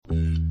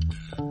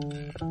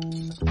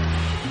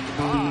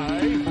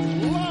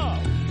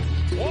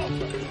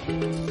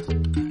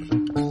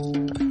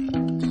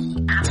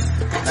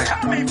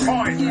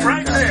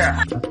right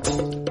there.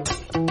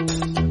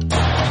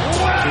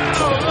 Wow,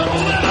 the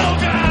little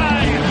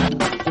guy.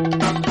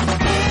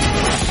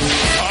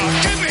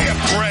 Give me a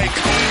break.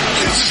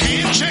 This is he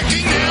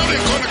checking now.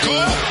 They're going to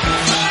call.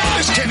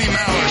 This Kenny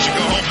Mallett should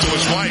go home to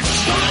his wife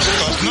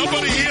because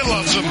nobody here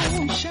loves him.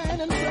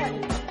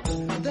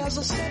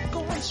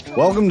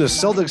 Welcome to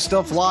Celtics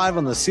Stuff Live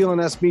on the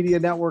CLNS Media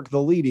Network,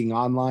 the leading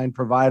online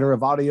provider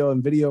of audio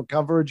and video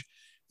coverage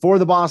for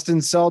the Boston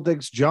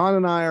Celtics. John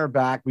and I are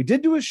back. We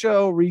did do a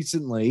show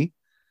recently,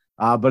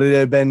 but it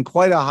had been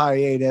quite a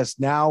hiatus.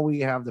 Now we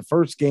have the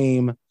first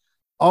game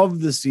of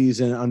the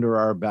season under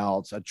our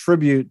belts, a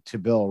tribute to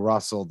Bill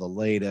Russell, the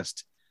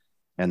latest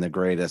and the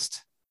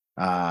greatest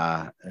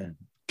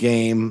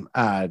game.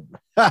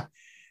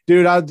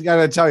 Dude, I got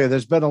to tell you,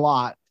 there's been a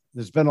lot.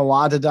 There's been a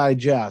lot to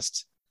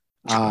digest.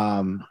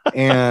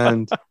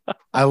 And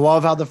I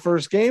love how the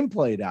first game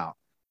played out.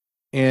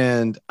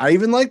 And I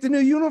even like the new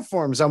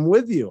uniforms. I'm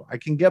with you. I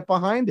can get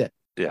behind it.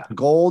 Yeah.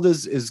 Gold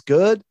is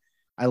good.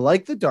 I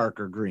like the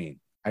darker green.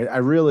 I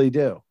really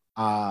do.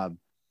 I'm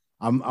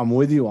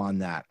with you on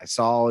that. I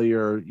saw all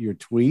your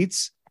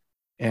tweets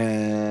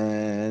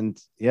and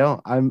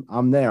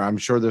I'm there. I'm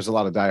sure there's a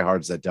lot of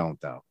diehards that don't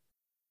though.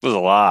 There's a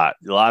lot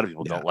of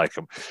people don't like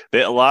him.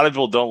 A lot of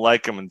people don't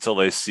like him until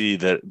they see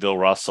that Bill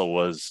Russell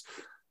was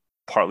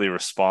partly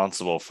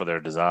responsible for their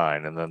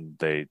design, and then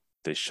they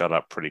shut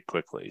up pretty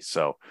quickly.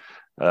 So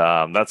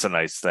that's a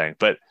nice thing.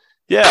 But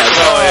yeah,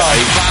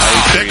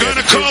 I they're going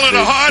to call it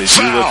a hard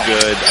foul. Look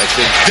good. I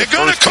think they're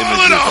going to call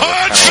it a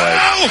hard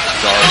foul.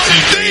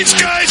 These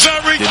guys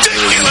are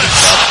ridiculous.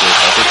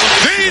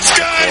 These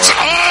guys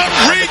are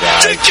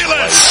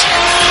ridiculous.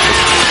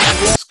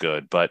 It's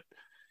good, but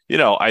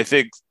I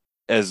think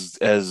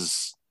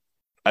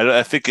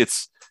I think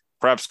it's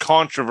perhaps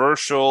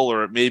controversial,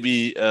 or it may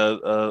be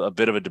a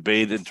bit of a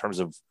debate in terms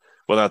of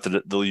whether or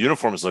not the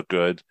uniforms look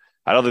good.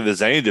 I don't think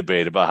there's any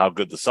debate about how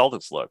good the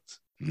Celtics looked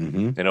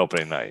in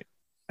opening night.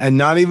 And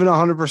not even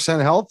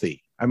 100%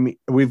 healthy. I mean,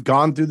 we've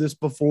gone through this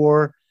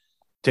before.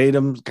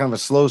 Tatum's kind of a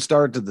slow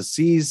start to the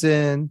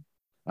season.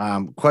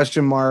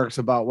 Question marks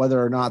about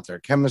whether or not their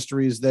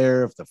chemistry is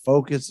there, if the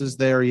focus is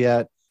there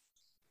yet.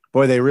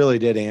 Boy, they really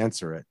did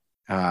answer it.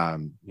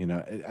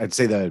 I'd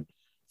say the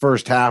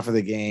first half of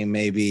the game,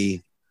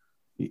 maybe,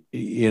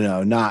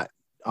 not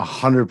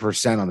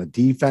 100% on the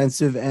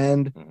defensive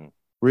end,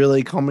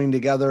 really coming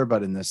together.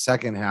 But in the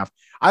second half,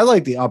 I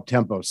like the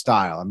up-tempo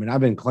style. I mean,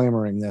 I've been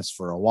clamoring this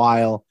for a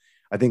while.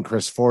 I think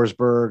Chris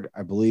Forsberg,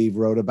 I believe,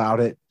 wrote about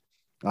it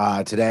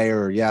today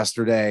or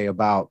yesterday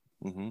about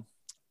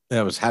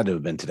it had to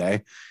have been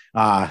today.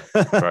 Right.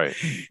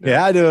 It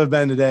had to have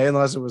been today,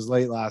 unless it was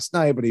late last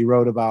night. But he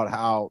wrote about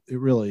how it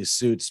really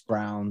suits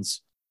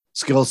Brown's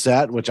skill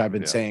set, which I've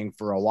been saying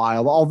for a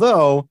while.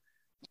 Although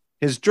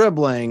his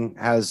dribbling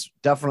has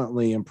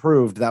definitely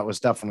improved. I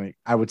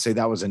would say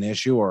that was an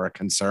issue or a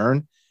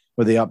concern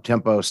with the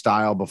up-tempo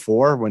style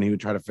before when he would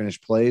try to finish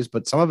plays.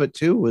 But some of it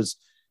too was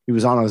he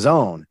was on his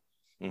own.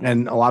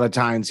 And a lot of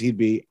times he'd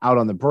be out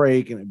on the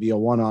break and it'd be a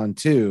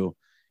 1-on-2.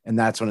 And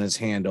that's when his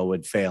handle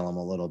would fail him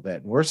a little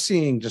bit. And we're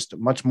seeing just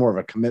much more of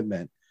a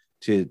commitment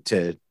to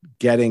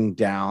getting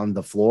down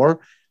the floor,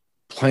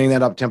 playing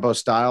that up-tempo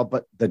style.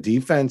 But the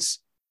defense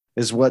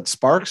is what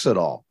sparks it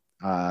all.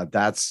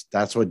 That's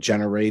what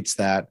generates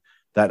that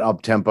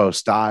up-tempo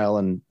style.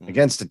 And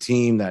against a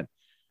team that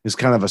is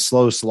kind of a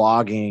slow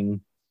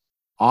slogging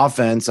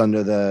offense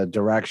under the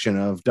direction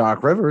of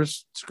Doc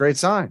Rivers, it's a great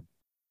sign.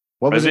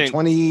 What was it,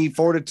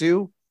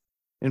 24-2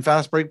 in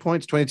fast break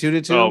points,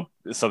 22-2? Oh,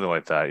 something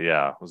like that.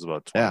 Yeah, it was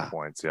about 20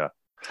 points. Yeah,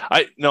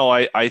 I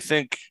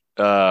think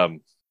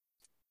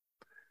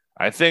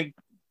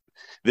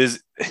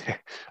this.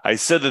 I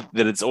said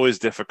that it's always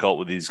difficult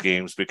with these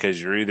games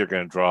because you're either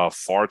going to draw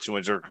far too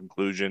much of a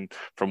conclusion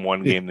from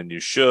one game than you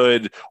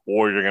should,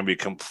 or you're going to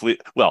be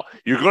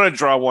you're going to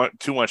draw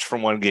too much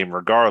from one game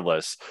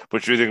regardless,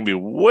 but you're either going to be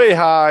way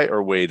high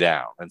or way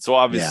down. And so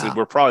obviously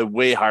we're probably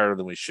way higher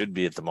than we should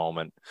be at the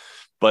moment,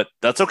 but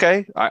that's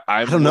okay.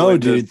 I don't know,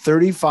 dude.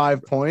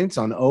 35 points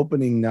on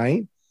opening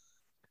night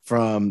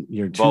from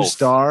your two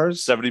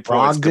stars, 70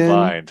 points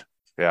combined.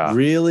 Yeah,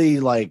 really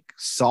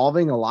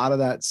solving a lot of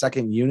that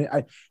second unit.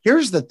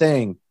 Here's the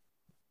thing.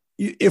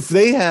 If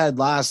they had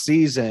last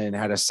season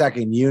had a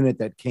second unit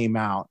that came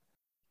out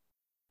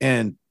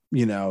and,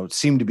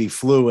 seemed to be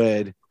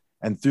fluid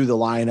and through the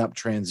lineup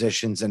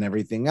transitions and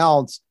everything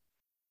else,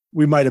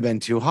 we might have been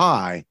too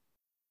high.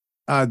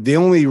 The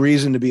only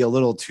reason to be a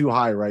little too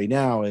high right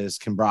now is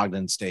can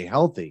Brogdon stay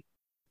healthy?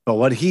 But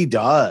what he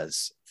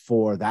does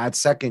for that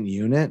second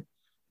unit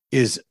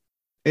it's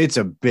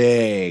a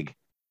big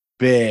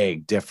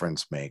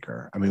difference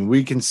maker. I mean,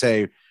 we can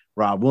say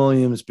Rob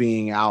Williams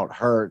being out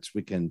hurts.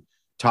 We can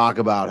talk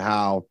about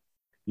how,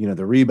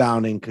 the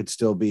rebounding could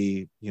still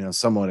be,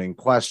 somewhat in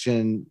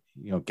question,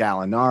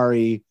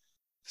 Gallinari,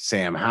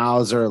 Sam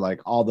Hauser,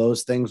 all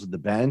those things with the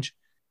bench.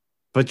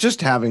 But just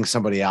having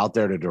somebody out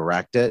there to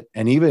direct it,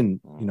 and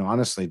even,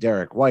 honestly,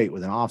 Derek White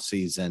with an off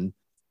season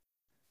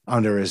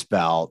under his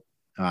belt,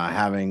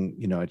 having,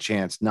 a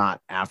chance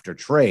not after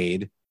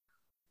trade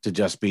to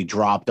just be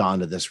dropped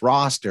onto this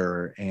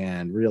roster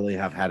and really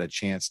have had a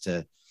chance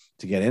to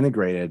get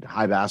integrated.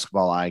 High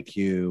basketball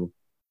IQ.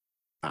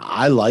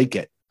 I like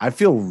it. I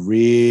feel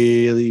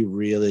really,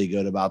 really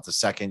good about the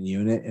second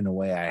unit in a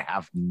way I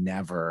have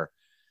never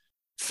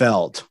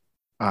felt.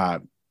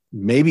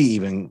 Maybe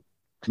even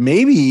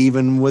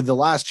with the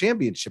last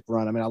championship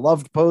run. I mean, I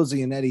loved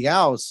Posey and Eddie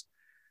House,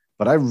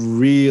 but I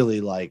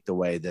really like the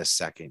way this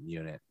second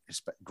unit,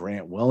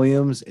 Grant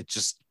Williams, it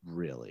just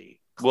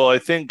really. Well, I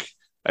think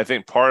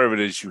part of it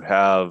is you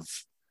have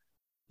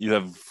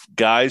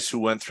guys who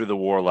went through the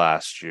war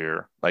last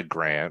year, like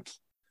Grant,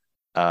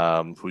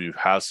 who you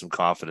have some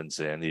confidence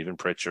in, even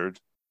Pritchard,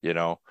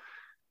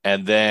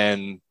 and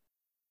then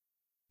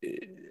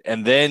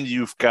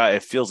you've got,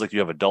 it feels like you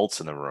have adults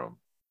in the room.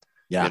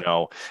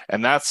 Yeah.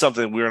 And that's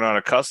something we're not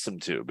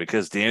accustomed to,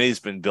 because Danny's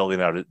been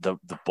building out the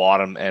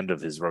bottom end of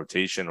his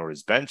rotation or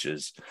his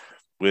benches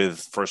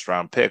with first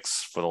round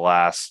picks for the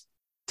last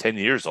 10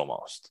 years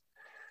almost.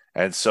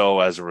 And so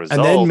as a result,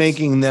 and then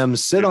making them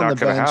sit on the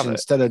bench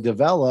instead of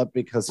develop,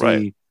 because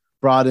he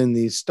brought in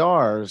these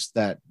stars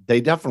that they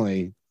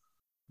definitely,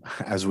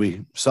 as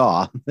we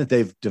saw, that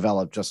they've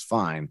developed just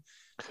fine.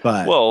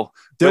 But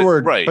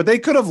but they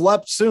could have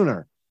leapt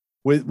sooner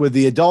with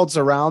the adults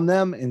around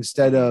them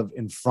instead of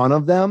in front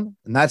of them.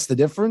 And that's the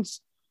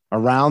difference.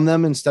 Around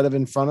them instead of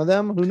in front of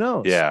them. Who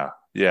knows? Yeah.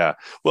 Yeah.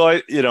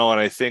 Well, and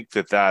I think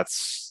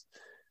that's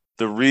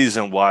the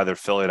reason why they're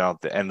filling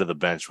out the end of the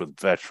bench with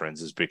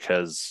veterans, is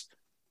because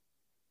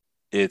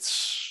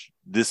this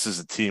is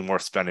a team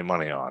worth spending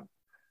money on.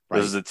 Right.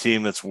 This is a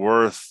team that's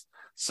worth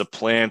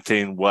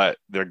supplanting what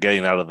they're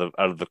getting out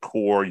of the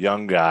core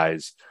young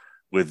guys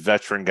with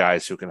veteran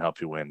guys who can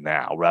help you win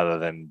now, rather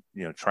than,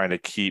 trying to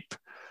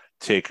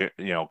take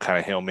kind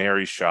of Hail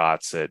Mary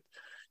shots at,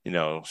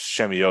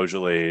 Shemi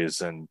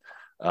Ojeley's and,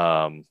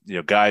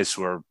 guys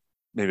who are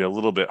maybe a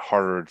little bit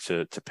harder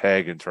to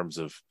peg in terms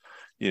of,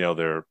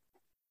 their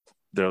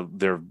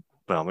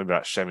well, maybe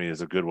not Shemi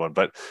is a good one,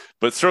 but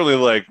certainly,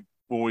 like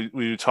when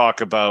we talk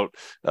about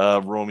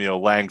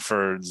Romeo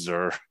Langfords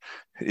or,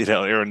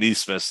 Aaron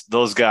Nesmith,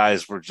 those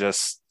guys were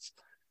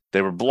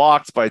they were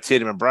blocked by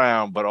Tatum and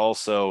Brown, but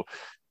also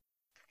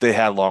they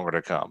had longer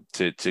to come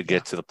to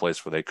get to the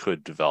place where they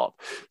could develop.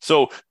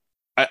 So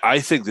I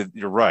think that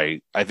you're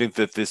right. I think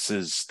that this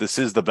is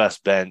the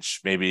best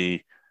bench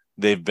maybe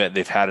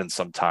they've had in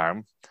some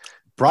time.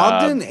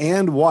 Brogdon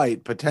and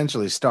White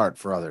potentially start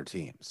for other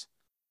teams.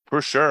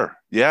 For sure.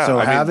 Yeah. So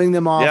having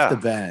them off the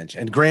bench,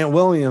 and Grant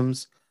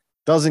Williams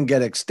doesn't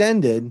get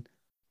extended,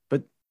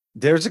 but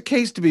there's a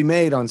case to be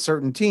made on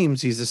certain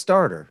teams. He's a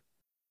starter.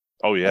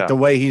 Oh yeah. The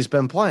way he's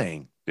been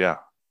playing. Yeah.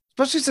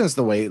 Especially since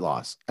the weight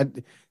loss.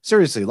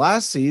 Seriously,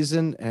 last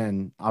season,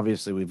 and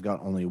obviously we've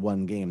got only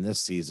one game this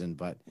season,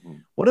 but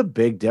what a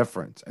big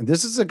difference. And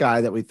this is a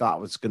guy that we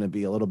thought was going to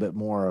be a little bit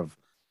more of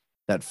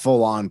that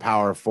full-on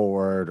power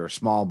forward or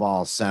small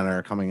ball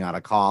center coming out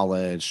of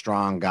college,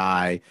 strong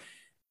guy.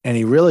 And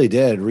he really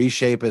did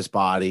reshape his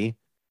body,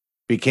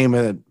 became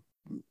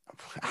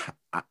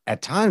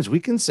at times we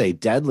can say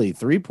deadly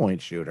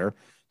three-point shooter,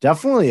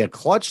 definitely a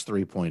clutch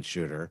three-point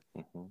shooter.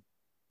 Mm-hmm.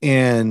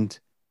 And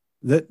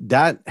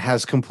that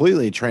has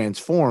completely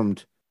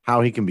transformed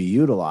how he can be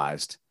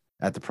utilized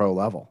at the pro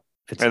level.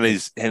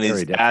 He's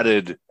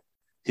added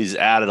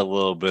a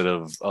little bit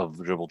of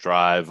dribble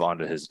drive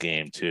onto his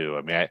game too.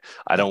 I mean,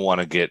 I don't want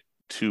to get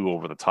too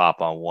over the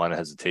top on one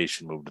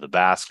hesitation move to the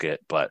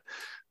basket, but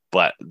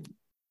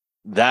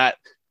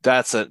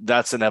that's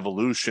an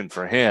evolution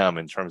for him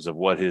in terms of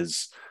what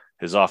his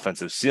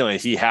offensive ceiling.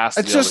 He has to.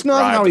 It's just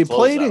not how he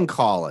played in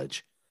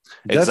college.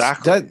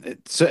 Exactly.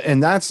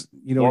 That's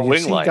you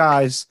see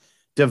guys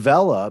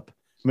develop.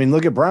 I mean,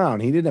 look at Brown.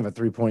 He didn't have a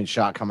 3-point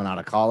shot coming out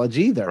of college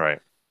either. Right.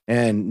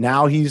 And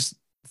now he's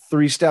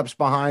 3 steps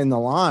behind the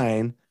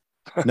line,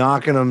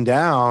 knocking them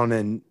down.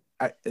 And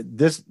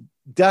that's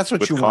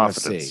what you want to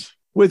see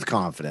with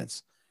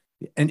confidence.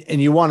 And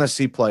you want to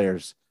see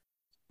players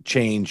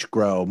change,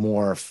 grow,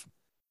 morph,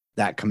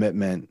 that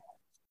commitment.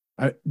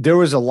 There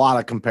was a lot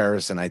of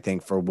comparison, I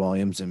think, for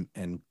Williams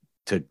and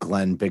to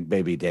Glenn Big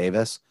Baby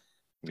Davis.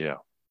 Yeah.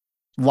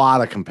 A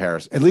lot of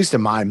comparison, at least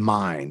in my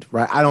mind,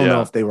 right? I don't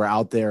know if they were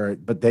out there,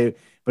 but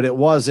it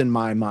was in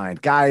my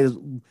mind. Guys,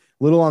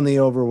 little on the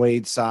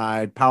overweight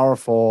side,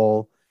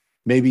 powerful,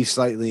 maybe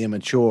slightly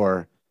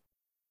immature.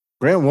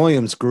 Grant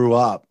Williams grew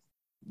up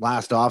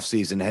last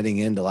offseason heading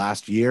into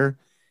last year,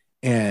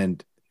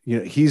 and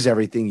he's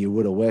everything you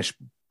would have wished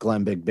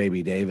Glenn Big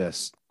Baby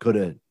Davis could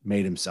have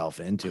made himself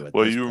into it.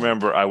 Well, you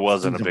remember I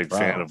wasn't a big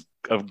fan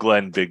of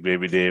Glenn Big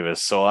Baby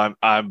Davis, so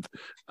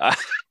that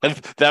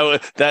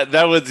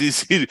was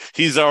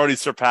he's already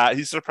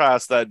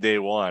surpassed that day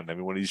one. I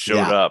mean, when he showed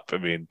up, I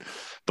mean,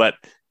 but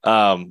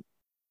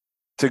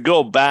to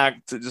go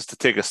back to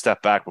take a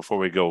step back before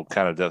we go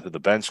kind of down to the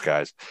bench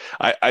guys,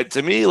 I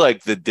to me,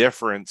 like, the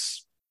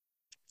difference,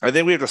 I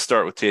think we have to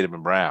start with Tatum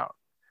and Brown.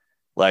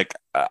 Like,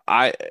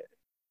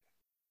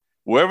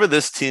 wherever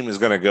this team is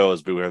going to go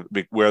is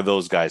where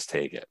those guys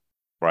take it,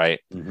 right?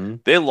 Mm-hmm.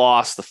 They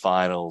lost the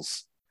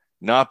finals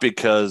not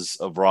because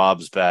of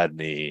Rob's bad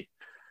knee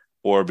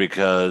or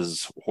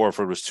because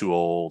Horford was too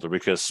old or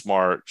because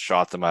Smart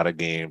shot them out of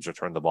games or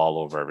turned the ball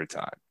over every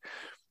time.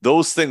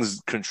 Those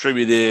things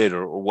contributed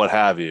or what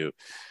have you.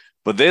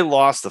 But they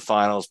lost the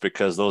finals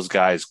because those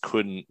guys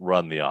couldn't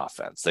run the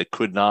offense. They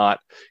could not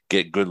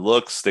get good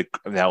looks.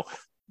 Now,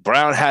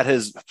 Brown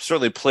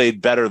certainly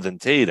played better than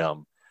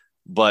Tatum,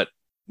 but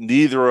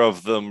neither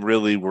of them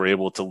really were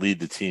able to lead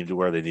the team to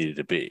where they needed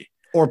to be.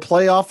 Or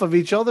play off of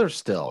each other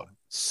still.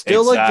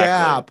 Still exactly. A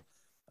gap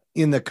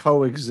in the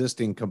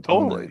coexisting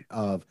component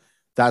of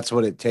that's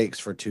what it takes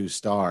for two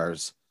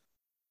stars,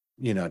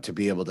 to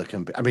be able to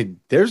compete. I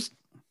mean,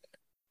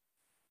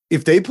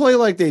 if they play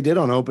like they did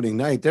on opening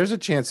night, there's a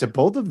chance that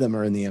both of them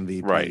are in the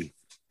MVP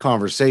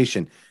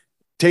conversation.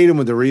 Tatum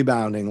with the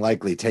rebounding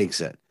likely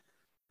takes it,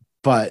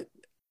 but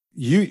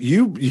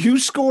you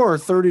score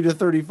 30 to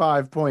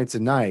 35 points a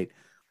night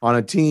on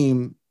a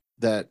team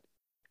that,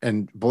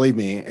 and believe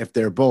me, if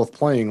they're both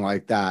playing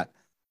like that,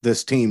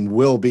 this team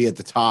will be at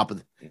the top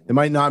of. It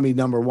might not be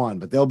number one,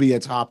 but they'll be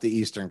atop the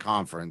Eastern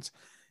Conference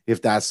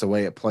if that's the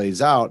way it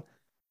plays out.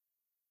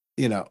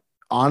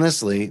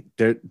 Honestly,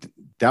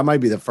 that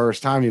might be the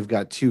first time you've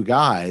got two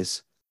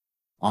guys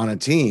on a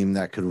team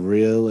that could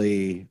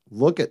really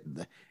look at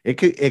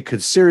it. It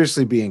could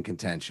seriously be in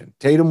contention.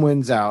 Tatum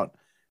wins out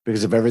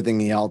because of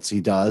everything else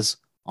he does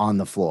on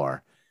the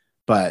floor,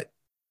 but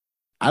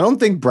I don't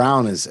think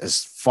Brown is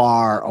as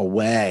far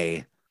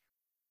away.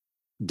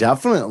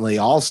 Definitely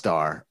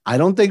all-star. I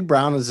don't think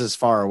Brown is as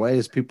far away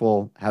as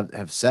people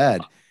have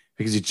said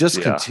because he just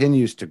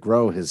continues to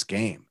grow his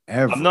game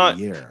every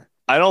year.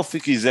 I don't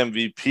think he's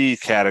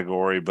MVP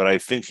category, but I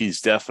think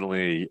he's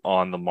definitely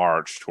on the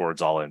march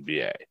towards all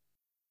NBA.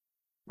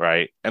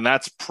 Right. And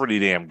that's pretty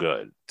damn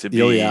good to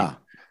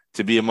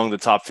be among the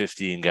top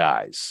 15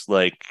 guys.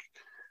 Like,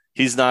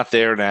 he's not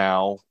there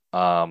now,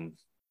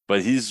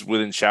 but he's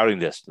within shouting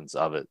distance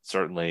of it,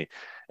 certainly.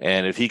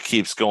 And if he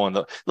keeps going,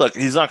 look,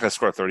 he's not going to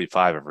score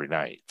 35 every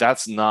night.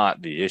 That's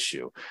not the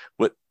issue.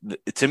 But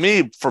to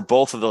me, for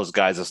both of those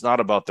guys, it's not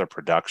about their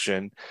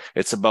production.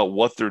 It's about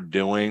what they're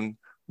doing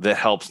that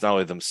helps not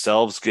only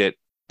themselves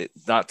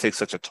not take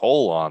such a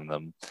toll on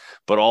them,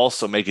 but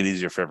also make it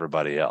easier for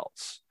everybody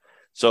else.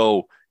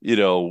 So,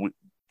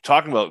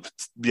 talking about,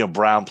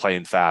 Brown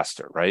playing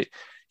faster, right?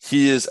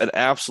 He is an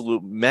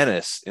absolute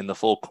menace in the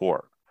full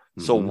court.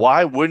 So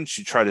why wouldn't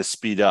you try to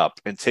speed up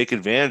and take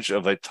advantage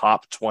of a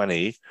top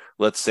 20,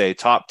 let's say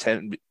top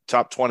 20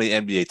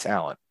 NBA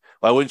talent?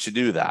 Why wouldn't you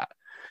do that?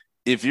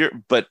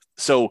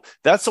 So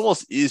that's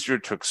almost easier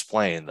to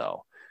explain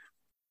though.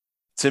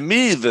 To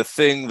me, the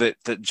thing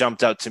that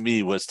jumped out to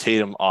me was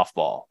Tatum off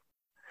ball.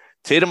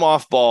 Tatum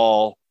off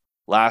ball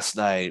last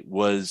night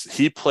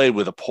he played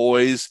with a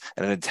poise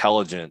and an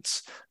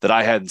intelligence that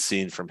I hadn't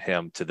seen from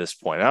him to this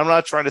point. And I'm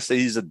not trying to say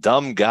he's a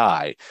dumb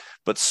guy,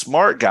 but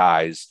smart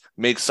guys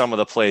make some of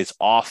the plays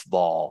off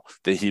ball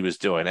that he was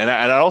doing. And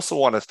I also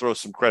want to throw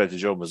some credit to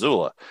Joe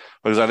Mazzulla,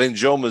 because I think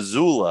Joe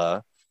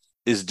Mazzulla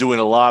is doing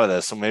a lot of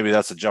this. So maybe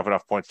that's a jumping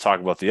off point to talk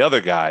about the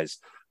other guys.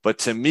 But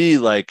to me,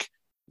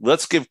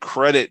 let's give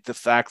credit the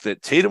fact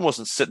that Tatum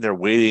wasn't sitting there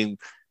waiting.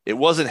 It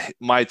wasn't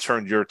my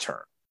turn, your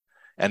turn.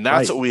 And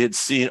that's what we had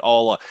seen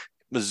all along.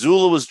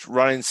 Mazzulla was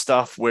running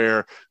stuff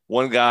where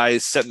one guy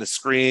is setting the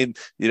screen.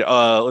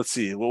 Let's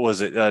see, what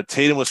was it?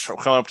 Tatum was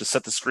coming up to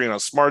set the screen on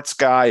Smart's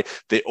guy.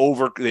 They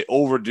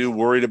overdo,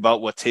 worried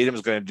about what Tatum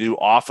is going to do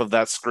off of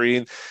that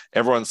screen.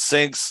 Everyone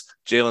sinks.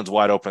 Jalen's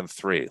wide open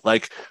three.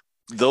 Like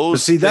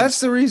those. See, that's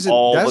the reason.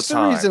 That's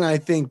the reason I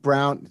think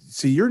Brown.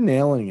 See, you're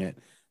nailing it.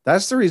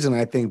 That's the reason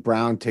I think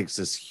Brown takes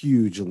this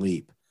huge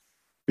leap,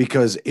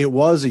 because it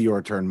was a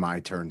your turn,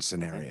 my turn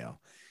scenario.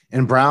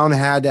 And Brown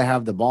had to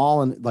have the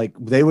ball, and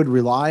they would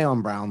rely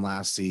on Brown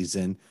last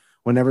season.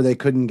 Whenever they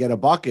couldn't get a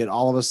bucket,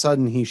 all of a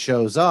sudden he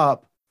shows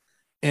up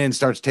and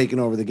starts taking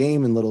over the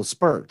game in little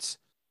spurts.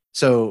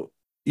 So,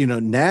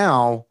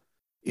 now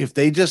if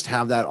they just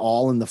have that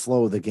all in the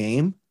flow of the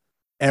game,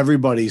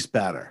 everybody's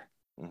better.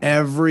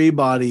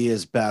 Everybody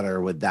is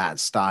better with that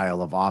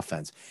style of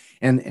offense.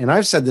 And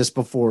I've said this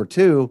before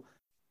too.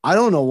 I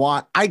don't know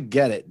why. I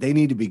get it. They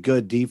need to be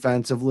good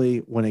defensively.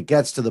 When it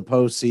gets to the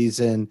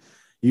postseason,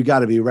 you got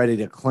to be ready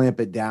to clamp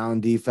it down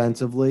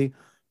defensively.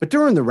 But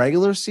during the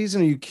regular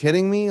season, are you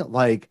kidding me?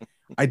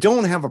 I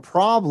don't have a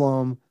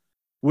problem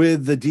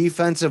with the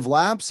defensive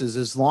lapses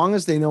as long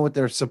as they know what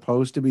they're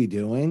supposed to be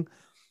doing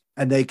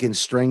and they can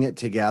string it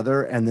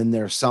together. And then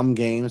there's some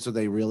games where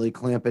they really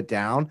clamp it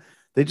down.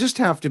 They just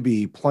have to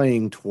be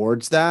playing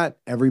towards that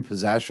every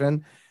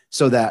possession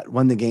so that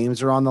when the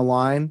games are on the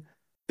line,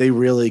 they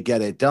really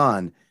get it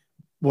done.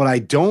 What I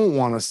don't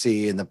want to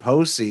see in the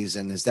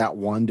postseason is that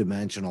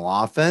one-dimensional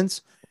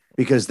offense,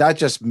 because that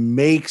just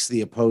makes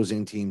the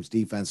opposing team's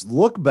defense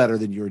look better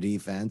than your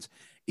defense,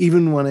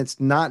 even when it's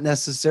not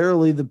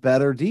necessarily the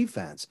better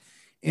defense.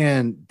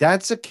 And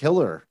that's a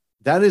killer.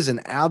 That is an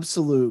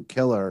absolute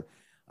killer.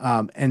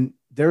 And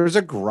there's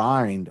a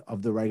grind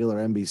of the regular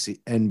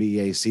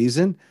NBA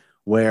season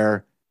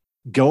where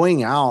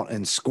going out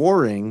and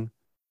scoring,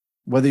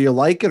 whether you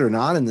like it or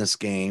not in this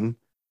game,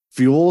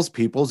 fuels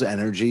people's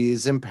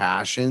energies and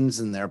passions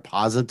and their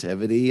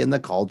positivity and the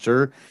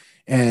culture.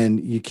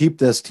 And you keep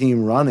this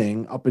team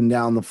running up and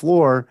down the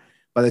floor.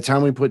 By the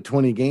time we put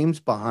 20 games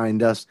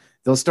behind us,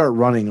 they'll start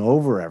running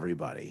over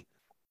everybody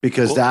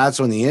because that's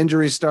when the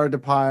injuries start to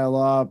pile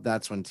up.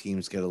 That's when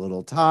teams get a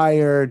little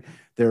tired.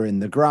 They're in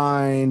the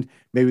grind.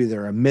 Maybe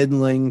they're a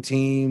middling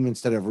team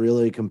instead of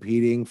really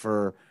competing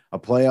for a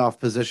playoff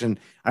position.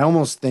 I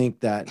almost think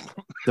that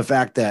the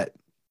fact that,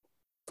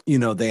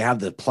 they have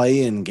the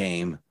play-in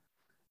game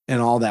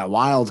and all that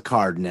wild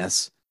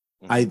cardness,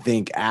 I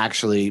think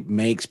actually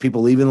makes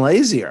people even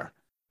lazier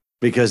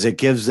because it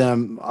gives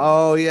them,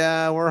 oh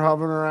yeah, we're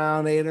hovering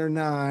around 8 or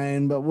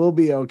 9, but we'll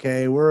be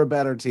okay. We're a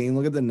better team.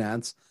 Look at the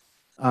Nets.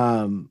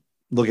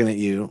 Looking at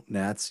you,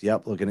 Nets.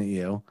 Yep, looking at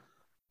you.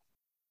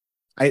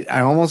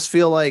 I almost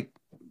feel like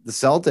the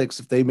Celtics,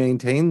 if they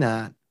maintain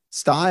that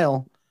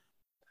style,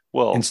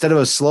 instead of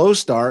a slow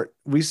start,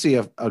 we see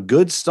a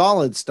good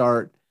solid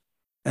start,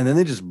 and then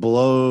they just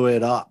blow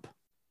it up.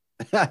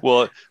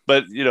 Well,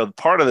 but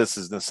part of this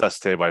is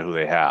necessitated by who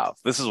they have.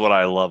 This is what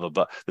I love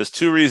about. There's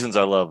 2 reasons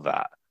I love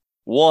that.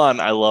 One,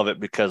 I love it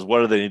because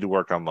what do they need to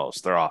work on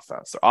most? Their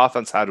offense. Their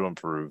offense had to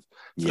improve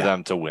for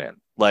them to win.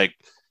 Like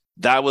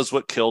that was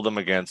what killed them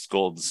against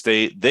Golden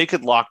State. They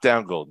could lock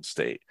down Golden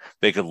State.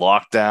 They could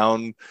lock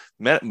down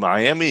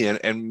Miami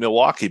and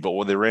Milwaukee. But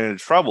when they ran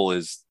into trouble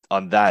is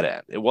on that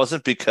end. It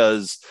wasn't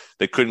because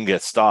they couldn't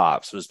get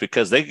stops. It was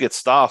because they could get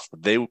stops,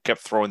 but they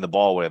kept throwing the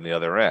ball away on the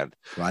other end.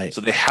 Right.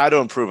 So they had to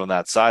improve on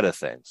that side of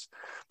things.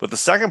 But the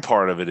second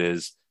part of it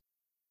is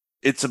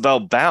it's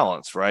about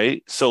balance,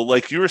 right? So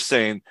like you were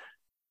saying,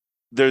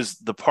 there's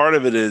the part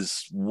of it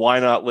is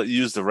why not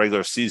use the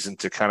regular season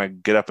to kind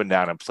of get up and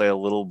down and play a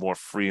little more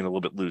free and a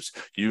little bit loose.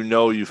 You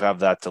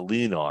have that to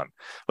lean on.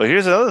 But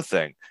here's another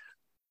thing.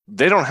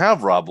 They don't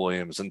have Rob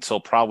Williams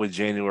until probably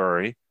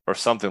January or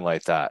something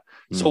like that.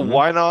 So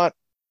why not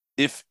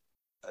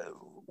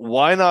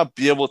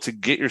be able to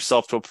get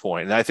yourself to a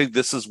point? And I think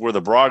this is where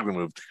the Brogdon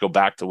move, to go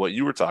back to what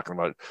you were talking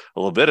about a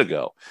little bit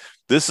ago.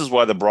 This is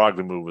why the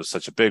Brogdon move was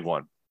such a big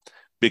one,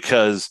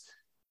 because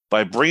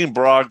by bringing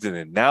Brogdon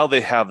in, now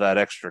they have that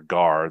extra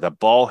guard, that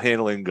ball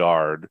handling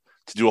guard,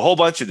 to do a whole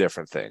bunch of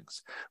different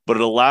things, but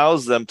it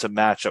allows them to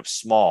match up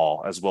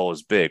small as well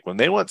as big. When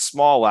they went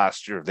small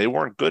last year, they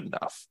weren't good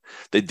enough.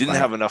 They didn't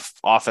have enough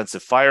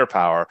offensive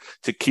firepower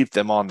to keep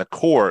them on the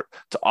court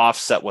to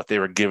offset what they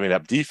were giving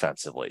up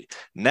defensively.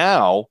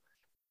 Now,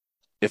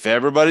 if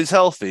everybody's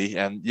healthy,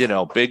 and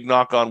big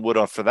knock on wood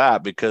for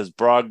that, because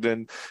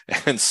Brogdon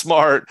and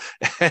Smart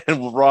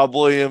and Rob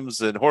Williams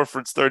and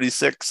Horford's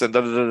 36 and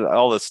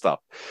all this stuff.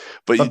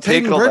 But you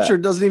take Peyton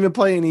Pritchard doesn't even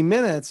play any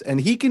minutes,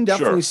 and he can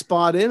definitely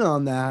spot in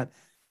on that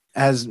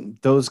as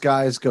those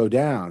guys go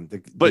down.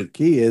 The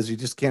key is you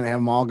just can't have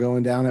them all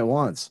going down at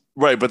once.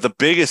 Right, but the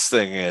biggest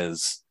thing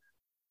is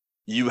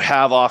you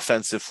have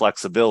offensive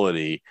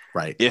flexibility.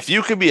 Right. If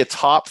you can be a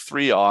top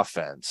 3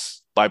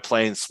 offense by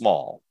playing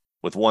small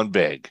with 1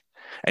 big,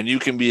 and you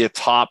can be a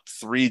top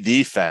 3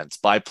 defense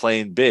by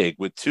playing big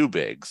with 2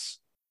 bigs.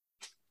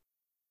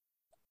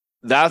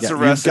 That's a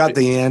recipe. You've got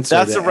the answer.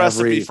 That's a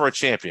recipe for a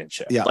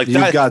championship. Yeah,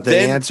 you've got the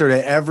answer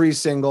to every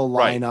single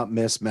lineup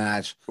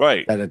mismatch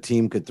that a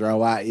team could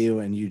throw at you,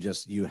 and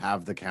you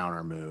have the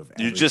counter move.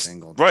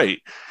 Single time.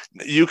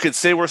 You could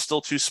say we're still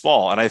too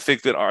small, and I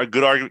think that a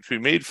good argument can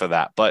be made for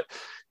that. But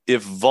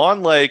if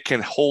Vonleh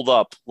can hold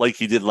up like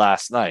he did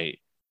last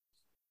night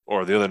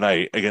or the other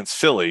night against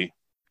Philly,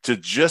 to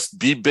just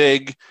be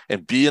big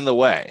and be in the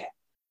way,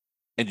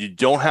 and you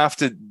don't have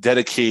to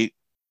dedicate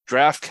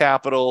draft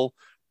capital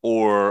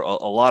or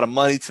a lot of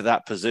money to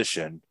that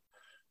position,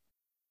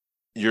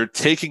 you're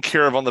taken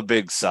care of on the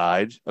big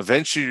side.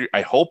 Eventually,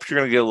 I hope you're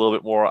going to get a little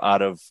bit more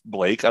out of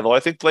Blake, although I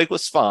think Blake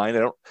was fine.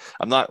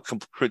 I'm not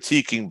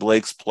critiquing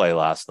Blake's play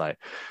last night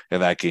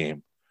in that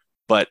game.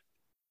 But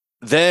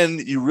then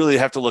you really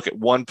have to look at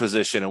one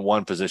position and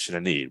one position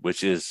of need,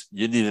 which is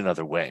you need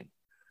another wing.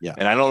 Yeah.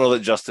 And I don't know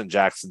that Justin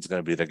Jackson's going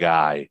to be the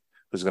guy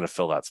who's going to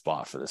fill that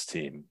spot for this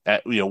team.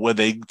 When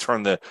they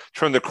turn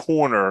the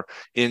corner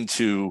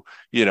into,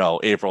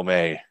 April,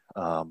 May,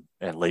 and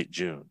late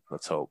June.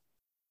 Let's hope.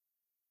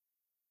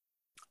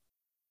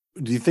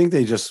 Do you think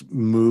they just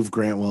move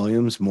Grant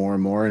Williams more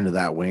and more into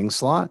that wing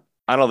slot?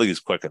 I don't think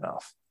he's quick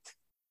enough.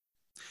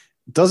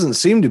 Doesn't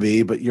seem to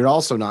be, but you're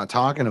also not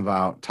talking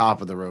about top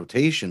of the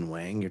rotation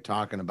wing. You're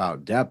talking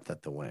about depth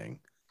at the wing.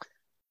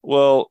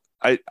 Well,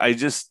 I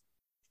just,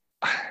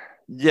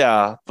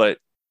 yeah, but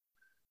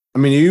I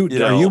mean,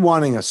 are you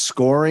wanting a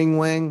scoring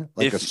wing,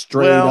 like a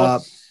straight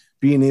up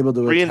being able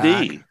to 3 attack?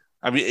 and D.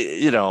 I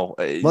mean,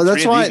 well,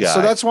 that's why.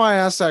 So that's why I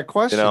asked that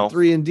question.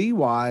 3 and D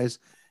wise,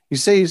 you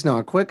say he's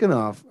not quick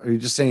enough. Are you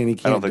just saying he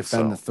can't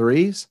defend the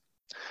threes?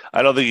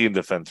 I don't think he can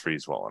defend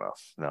threes well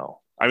enough.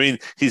 No, I mean,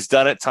 he's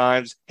done it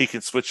times. He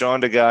can switch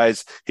on to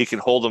guys. He can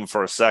hold them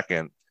for a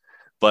second.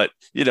 But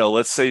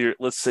let's say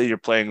you're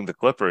playing the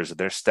Clippers and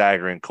they're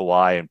staggering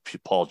Kawhi and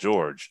Paul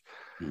George.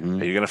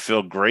 Mhm. Are you going to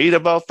feel great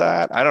about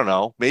that? I don't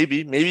know.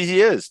 Maybe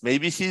he is.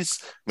 Maybe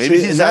he's In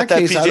at that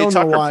case, I PJ don't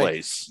know Tucker why.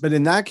 place. But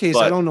in that case,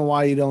 I But don't know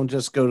why you don't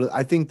just go to.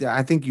 I think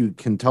you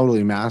can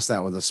totally mask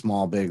that with a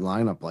small big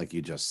lineup, like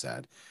you just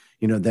said.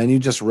 Then you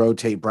just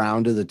rotate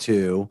Brown to the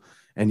 2,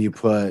 and you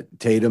put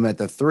Tatum at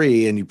the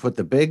 3, and you put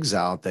the bigs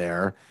out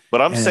there.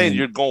 I'm saying And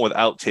you're going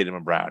without Tatum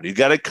and Brown. You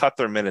got to cut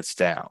their minutes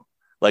down.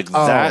 Like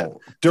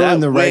during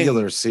the wing,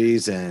 regular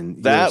season,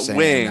 you're that saying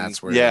wing,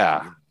 that's where.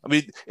 yeah. I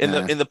mean,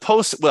 in the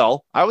post,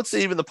 well, I would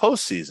say even the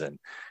postseason,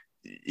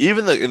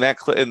 even in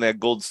that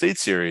Golden State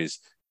series,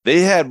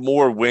 they had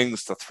more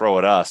wings to throw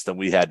at us than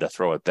we had to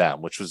throw at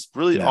them, which was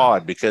really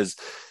odd because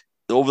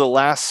over the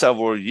last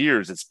several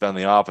years, it's been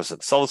the opposite.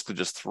 The Celtics could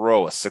just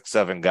throw a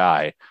 6'7"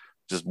 guy,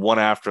 just one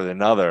after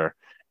another,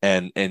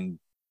 and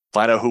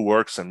find out who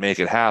works and make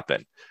it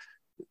happen.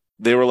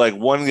 They were like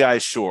one guy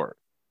short.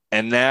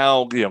 And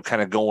now,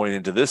 kind of going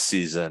into this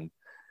season,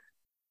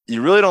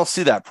 you really don't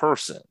see that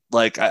person.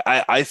 Like,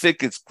 I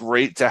think it's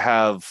great to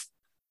have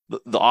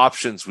the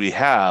options we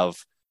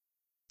have.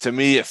 To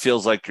me, it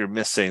feels like you're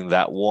missing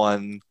that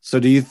one.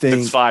 So do you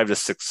think 6'5" to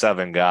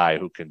 6'7" guy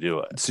who can do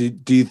it? So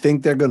do you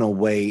think they're going to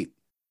wait?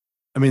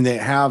 I mean, they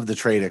have the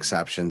trade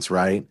exceptions,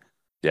 right?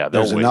 Yeah,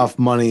 there's enough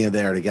money in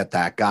there to get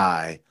that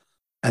guy,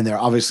 and they're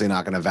obviously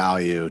not going to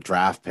value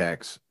draft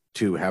picks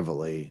too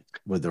heavily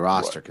with the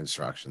roster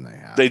construction they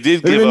have. They're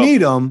going to need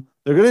them.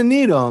 They're going to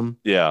need them.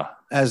 Yeah,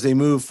 as they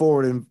move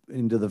forward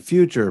into the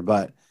future.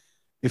 But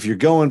if you're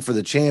going for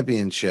the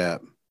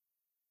championship.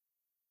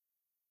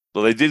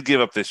 Well, they did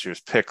give up this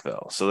year's pick,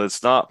 though, so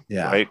that's not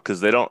right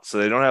because they don't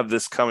have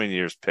this coming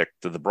year's pick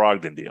to the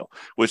Brogdon deal,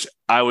 which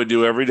I would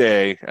do every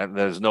day, and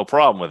there's no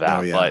problem with that.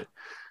 Oh, yeah.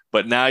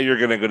 But now you're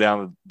going to go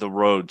down the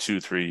road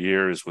 2-3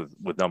 years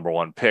with number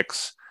one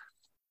picks.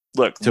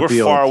 Look, we're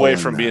far away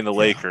from being the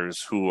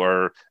Lakers, who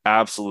are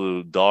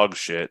absolute dog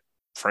shit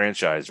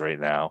franchise right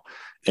now,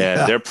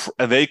 and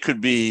they could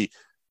be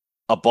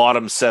a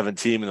bottom 7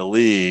 team in the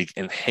league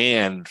and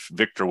hand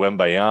Victor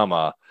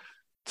Wembanyama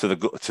to the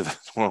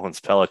New Orleans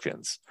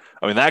Pelicans.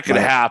 I mean, that could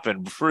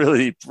happen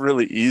really,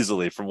 really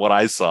easily from what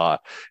I saw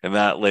in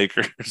that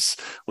Lakers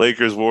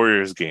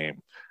Warriors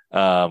game.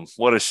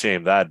 What a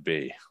shame that'd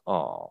be.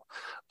 Oh,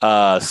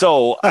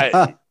 so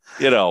I,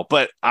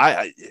 but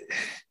I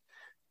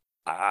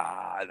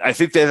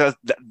think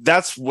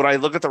that's when I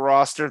look at the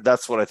roster.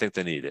 That's what I think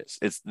the need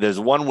is. There's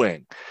one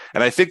wing,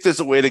 and I think there's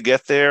a way to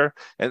get there.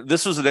 And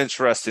this was an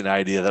interesting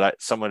idea that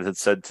someone had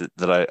said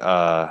that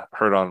I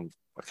heard on,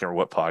 I can't remember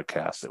what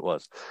podcast it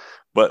was,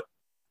 but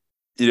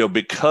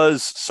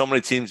because so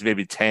many teams may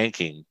be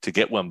tanking to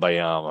get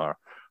Wembanyama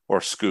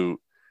or Scoot,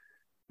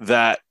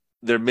 that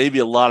there may be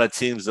a lot of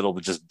teams that'll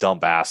just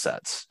dump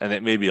assets, and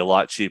it may be a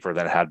lot cheaper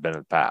than it had been in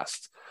the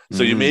past.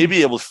 So you may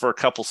be able to, for a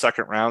couple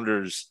second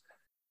rounders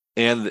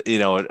and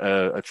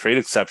a trade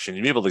exception,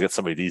 you'd be able to get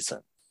somebody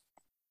decent.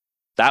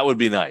 That would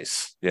be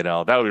nice.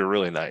 That would be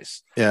really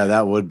nice. Yeah,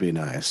 that would be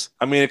nice.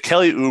 I mean,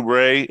 Kelly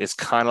Oubre is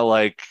kind of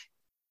like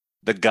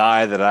the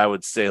guy that I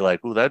would say,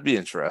 like, oh, that'd be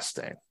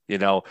interesting.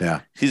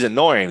 He's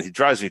annoying. He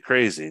drives me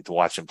crazy to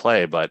watch him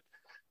play. But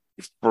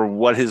for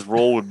what his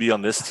role would be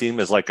on this team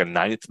as like a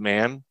ninth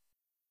man,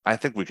 I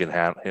think we can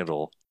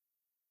handle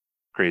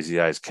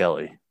Crazy Eyes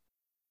Kelly.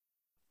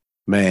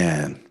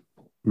 Man,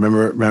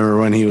 remember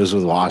when he was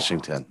with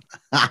Washington?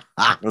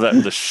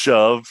 The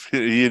shove,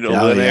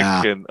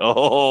 and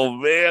oh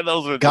man,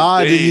 those were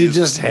God. Did you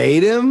just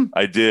hate him?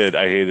 I did.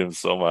 I hate him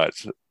so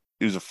much.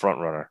 He was a front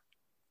runner.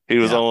 He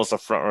was almost a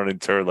front running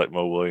turd like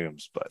Mo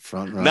Williams, but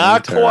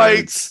not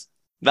quite.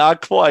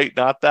 Not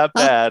that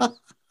bad.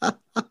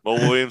 Mo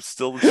Williams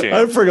still the champ.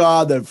 I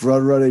forgot that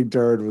front running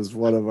turd was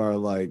one of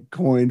our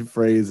coined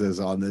phrases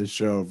on this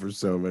show for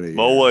so many years.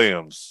 Mo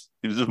Williams.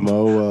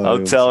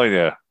 I'm telling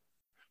you.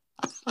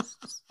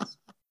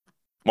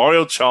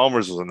 Mario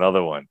Chalmers was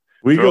another one.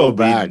 We go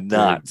back.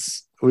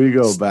 Nuts. We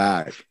go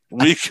back.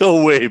 We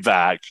go way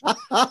back.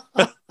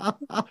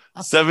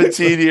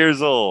 17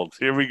 years old.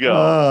 Here we go.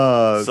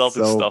 Celtics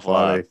so stuff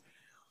funny.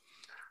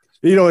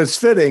 On. It's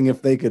fitting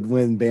if they could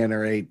win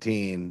Banner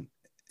 18,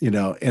 in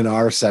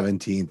our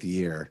 17th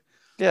year.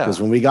 Yeah. Because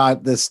when we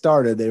got this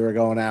started, they were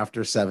going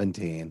after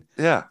 17.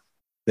 Yeah.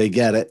 They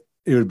get it.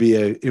 It would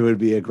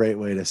be a great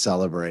way to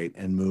celebrate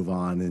and move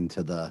on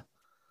into the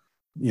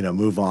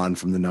move on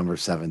from the number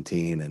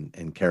 17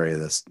 and carry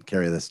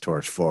this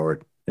torch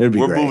forward. We're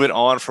great. Moving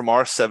on from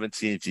our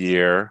 17th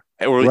year,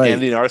 and we're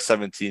ending our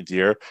 17th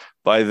year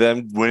by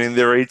them winning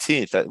their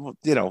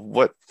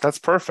 18th. That's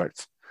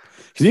perfect.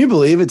 Can you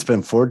believe it's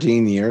been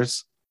 14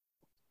 years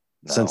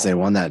since they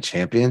won that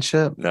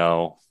championship?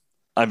 No,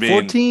 I mean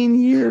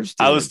 14 years.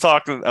 Dude. I was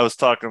talking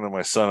to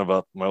my son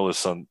about my older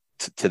son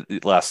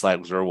last night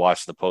because we were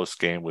watching the post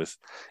game with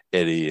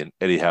Eddie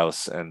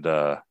House and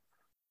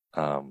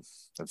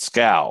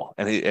Scow,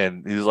 and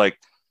he was like,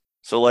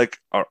 so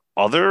are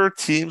other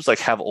teams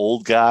have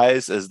old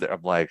guys as their?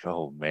 I'm like,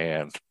 oh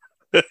man,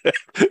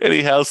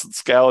 Eddie House and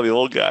Scow, the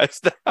old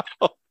guys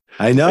now.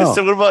 I know. I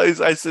said, what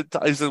about? I said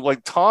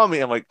like Tommy.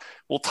 I'm like,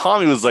 well,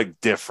 Tommy was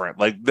different.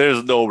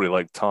 There's nobody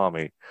like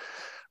Tommy.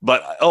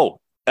 But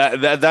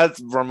that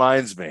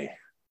reminds me.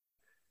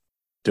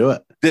 Do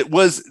it.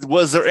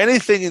 Was there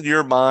anything in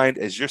your mind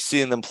as you're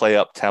seeing them play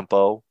up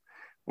tempo,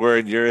 where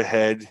in your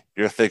head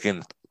you're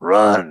thinking,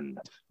 "Run,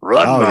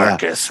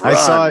 Marcus, yeah.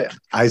 run"?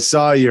 I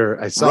saw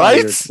your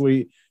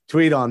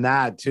tweet on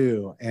that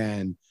too,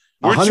 and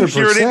weren't you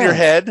hear it in your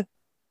head?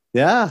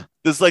 Yeah,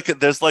 there's like a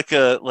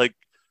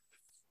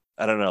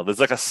I don't know. There's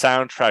like a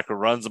soundtrack that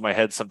runs in my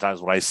head sometimes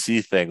when I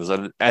see things,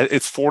 and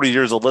it's 40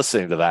 years of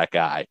listening to that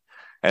guy,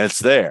 and it's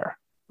there.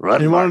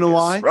 Run, you want to know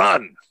why?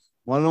 Run.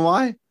 Want to know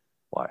why?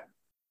 Why?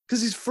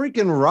 Because he's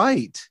freaking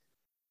right.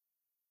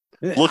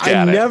 Look at it.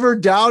 I never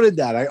doubted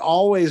that. I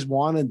always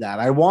wanted that.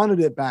 I wanted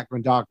it back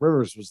when Doc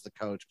Rivers was the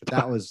coach, but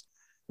that was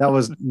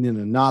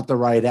not the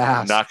right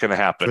ask. Not going to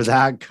happen for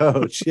that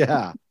coach.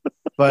 Yeah.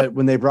 But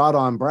when they brought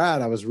on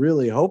Brad, I was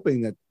really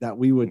hoping that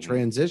we would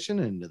transition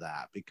into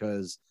that,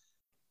 because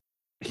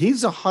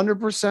he's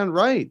 100%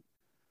 right.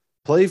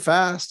 Play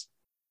fast,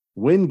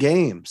 win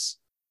games.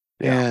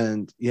 Yeah.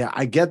 And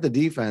I get the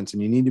defense,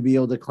 and you need to be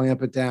able to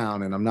clamp it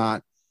down.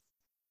 And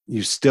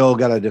you still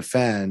got to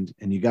defend,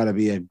 and you got to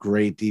be a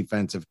great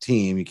defensive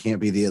team. You can't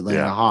be the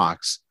Atlanta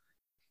Hawks,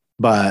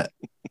 but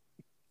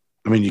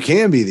I mean, you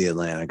can be the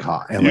Atlanta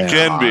Hawks. You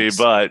can be,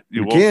 but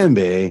you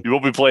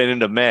won't be playing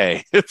into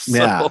May.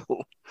 So,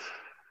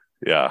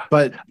 yeah.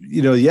 But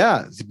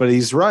but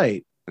he's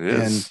right.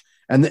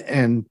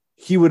 And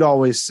he would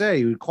always say,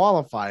 he would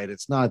qualify it.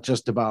 It's not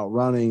just about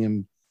running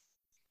and,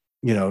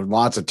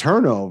 lots of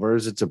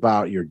turnovers. It's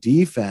about your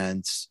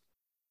defense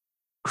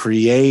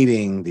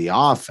creating the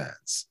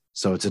offense.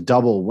 So it's a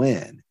double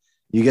win.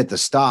 You get the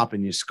stop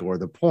and you score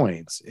the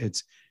points.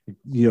 It's,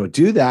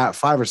 do that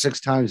 5 or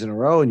 6 times in a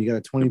row, and you got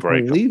a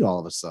 20-point lead all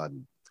of a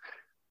sudden.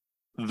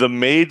 The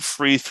made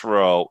free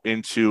throw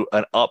into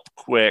an up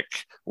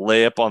quick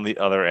layup on the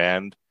other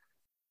end.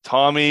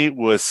 Tommy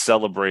was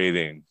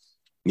celebrating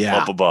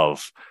up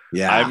above.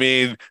 Yeah. I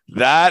mean,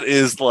 that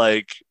is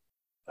like,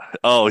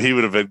 he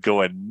would have been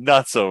going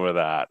nuts over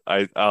that.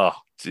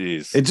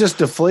 Geez. It just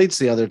deflates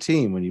the other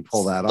team when you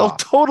pull that off. Oh,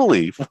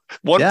 totally.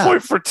 1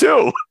 point for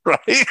 2, right?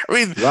 I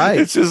mean,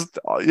 it's just,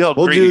 we'll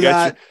great. do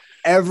that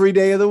every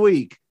day of the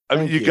week. I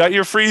mean, you got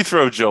your free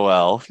throw,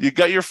 Joel. You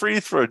got your free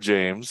throw,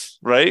 James,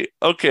 right?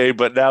 Okay,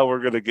 but now we're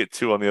going to get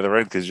 2 on the other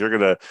end because you're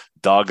going to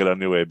dog it on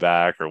your way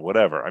back or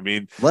whatever. I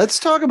mean, let's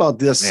talk about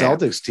this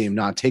Celtics team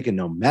not taking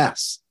no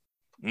mess.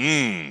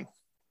 I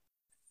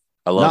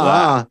love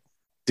that.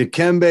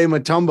 Dikembe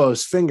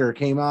Mutombo's finger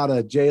came out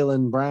of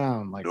Jaylen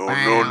Brown. Like,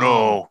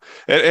 no.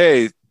 And,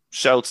 hey,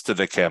 shouts to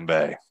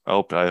Dikembe. I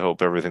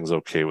hope everything's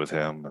okay with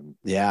him and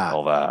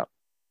all that.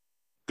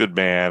 Good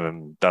man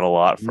and done a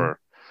lot for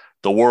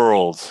the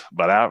world,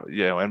 but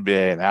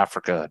NBA and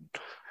Africa.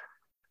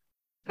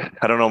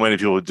 I don't know many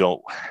people who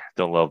don't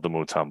love the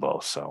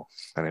Mutombo. So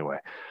anyway,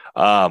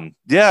 that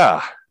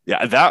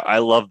I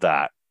love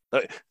that.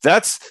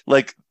 That's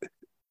like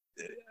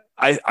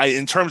I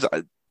in terms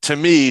of, to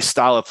me,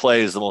 style of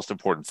play is the most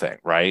important thing,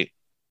 right?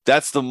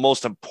 That's the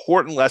most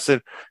important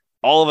lesson.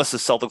 All of us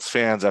as Celtics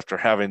fans, after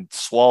having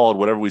swallowed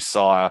whatever we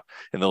saw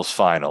in those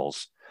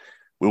finals,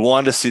 we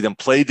wanted to see them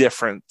play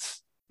different,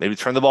 maybe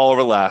turn the ball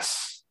over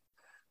less.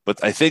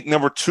 But I think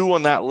number 2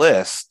 on that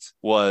list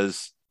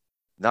was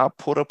not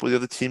put up with the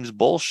other team's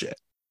bullshit.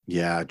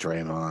 Yeah,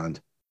 Draymond.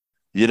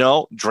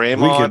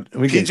 Draymond.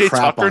 We can PJ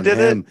crap Tucker on did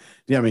him. it.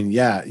 Yeah, I mean,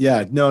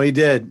 yeah. No, he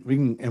did. We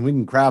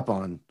can crap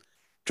on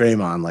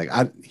Draymond. Like,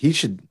 he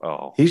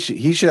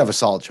should have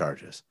assault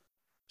charges.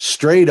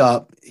 Straight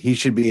up, he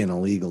should be an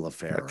illegal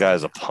affair. That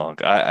guy's a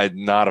punk.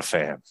 I'm not a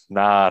fan.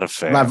 Not a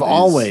fan.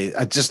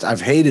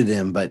 I've hated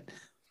him, but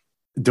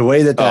the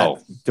way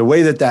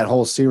that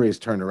whole series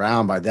turned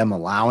around by them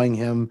allowing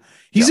him,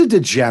 he's a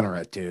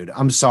degenerate, dude.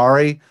 I'm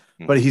sorry,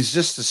 but he's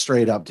just a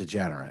straight up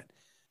degenerate.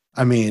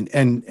 I mean,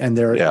 and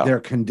they're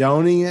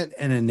condoning it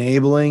and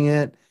enabling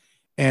it,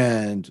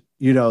 and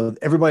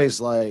everybody's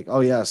like,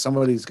 oh yeah,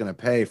 somebody's gonna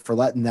pay for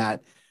letting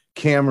that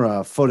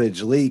camera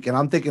footage leak, and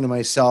I'm thinking to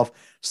myself,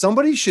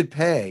 somebody should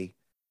pay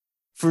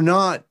for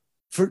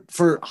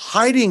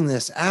hiding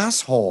this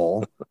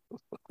asshole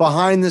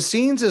behind the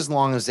scenes as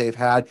long as they've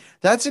had.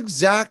 That's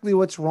exactly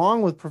what's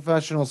wrong with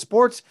professional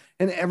sports,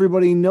 and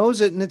everybody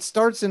knows it. And it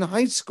starts in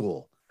high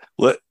school.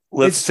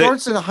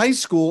 Starts in high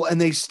school, and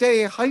they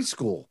stay high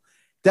school.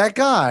 That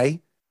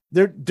guy,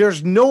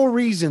 there's no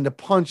reason to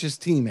punch his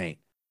teammate.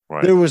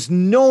 Right. There was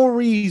no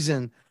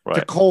reason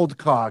to cold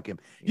cock him.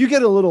 You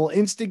get a little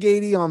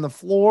instigating on the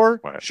floor,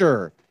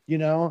 sure.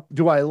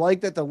 Do I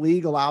like that the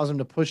league allows him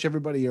to push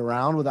everybody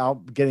around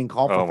without getting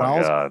called for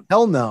fouls? God.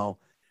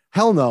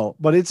 Hell no.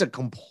 But it's a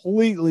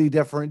completely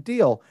different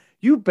deal.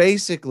 You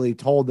basically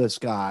told this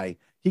guy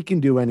he can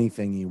do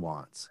anything he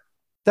wants.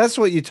 That's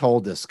what you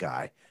told this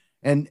guy.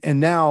 And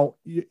now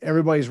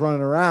everybody's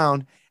running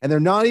around, and they're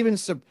not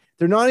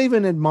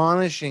even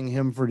admonishing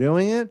him for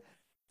doing it.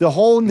 The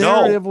whole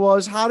narrative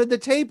was, how did the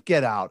tape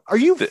get out? Are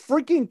you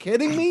freaking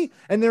kidding me?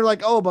 And they're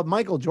like, oh, but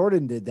Michael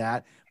Jordan did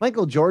that.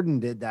 Michael Jordan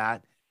did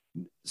that.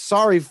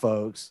 Sorry,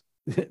 folks.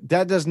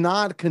 That does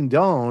not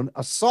condone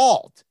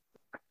assault.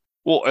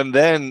 Well, and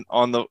then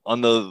on the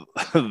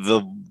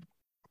the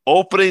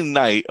opening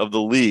night of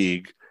the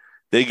league,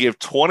 they give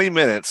 20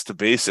 minutes to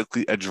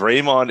basically a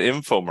Draymond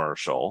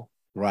infomercial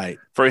Right.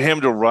 for him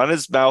to run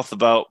his mouth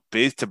about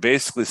to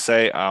basically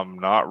say, I'm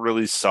not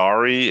really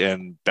sorry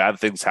and bad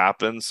things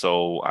happen,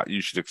 so you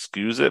should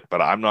excuse it,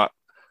 but I'm not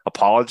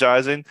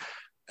apologizing.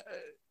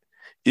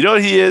 You know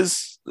what he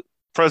is?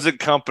 Present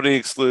company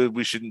excluded.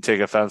 We shouldn't take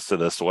offense to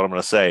this. So what I'm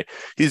going to say,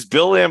 he's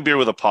Bill Lambier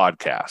with a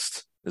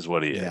podcast is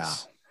what he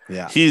is.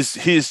 Yeah. He's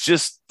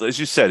just, as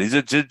you said, he's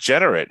a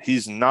degenerate. He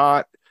is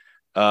not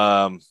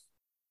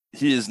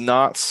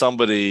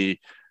somebody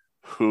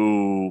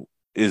who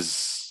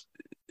is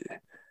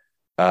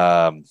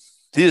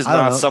he is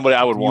not somebody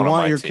I would want on my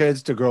team. You want your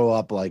kids to grow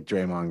up like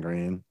Draymond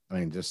Green? I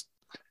mean, just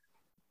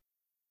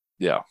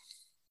yeah.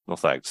 No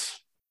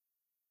thanks.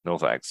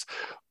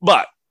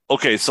 But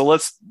okay, so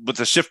but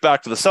to shift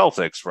back to the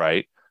Celtics,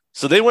 right?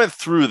 So they went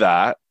through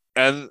that,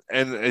 and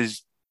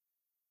as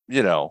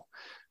you know,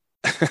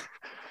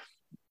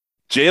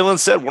 Jalen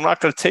said, we're not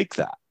going to take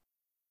that.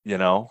 You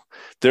know,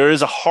 there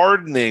is a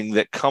hardening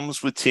that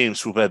comes with teams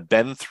who have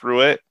been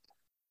through it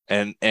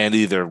and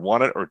either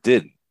won it or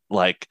didn't.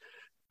 Like,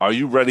 are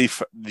you ready?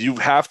 You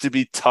have to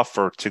be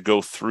tougher to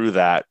go through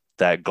that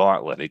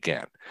gauntlet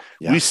again.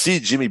 Yeah. We see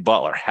Jimmy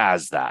Butler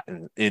has that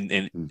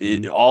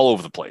in all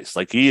over the place.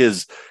 Like he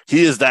is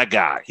that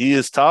guy. He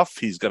is tough.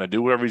 He's going to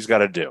do whatever he's got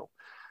to do.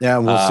 Yeah,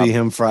 we'll see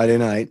him Friday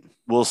night.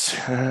 We'll see.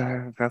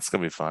 That's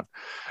going to be fun.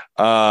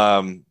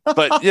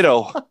 But you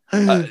know,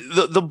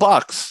 the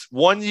Bucks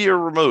 1 year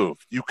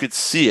removed, you could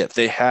see it.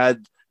 They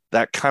had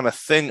that kind of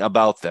thing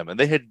about them, and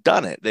they had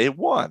done it. They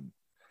won.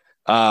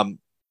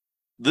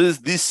 These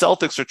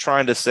Celtics are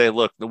trying to say,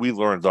 look, we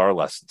learned our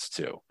lessons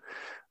too.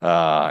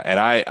 And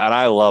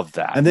I love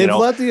that. And they've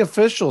let the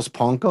officials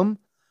punk them,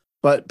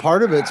 but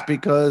part of it's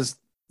because,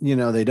 you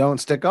know, they don't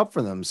stick up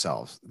for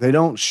themselves. They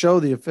don't show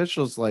the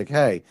officials like,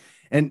 hey,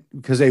 and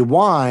because they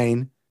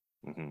whine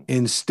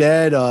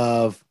instead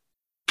of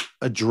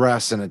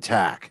address and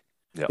attack.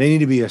 Yep. They need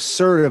to be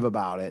assertive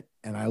about it.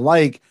 And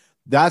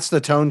that's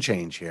the tone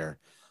change here.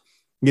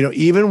 You know,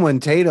 even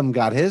when Tatum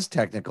got his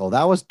technical,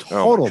 that was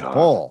total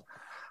bull.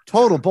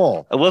 Total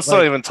bull. Let's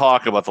not even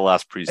talk about the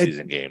last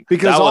preseason game.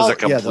 Because that was a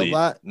complete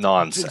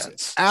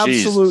nonsense.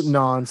 Absolute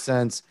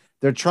nonsense.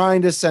 They're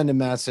trying to send a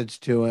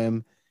message to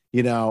him,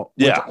 you know,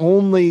 which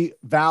only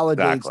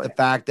validates the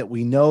fact that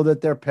we know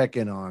that they're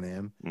picking on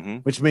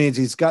him, which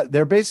means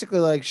they're basically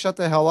like, shut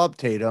the hell up,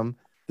 Tatum.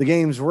 The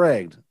game's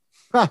rigged.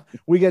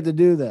 We get to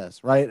do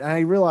this, right? And I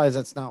realize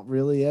that's not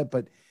really it,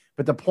 but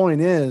the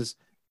point is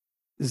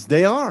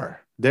they're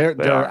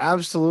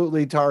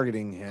absolutely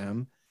targeting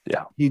him.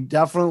 Yeah. He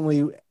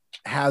definitely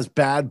has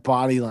bad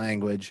body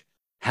language,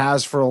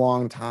 has for a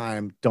long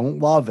time. Don't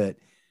love it.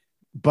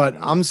 But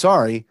I'm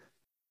sorry.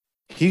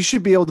 He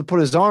should be able to put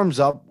his arms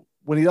up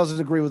when he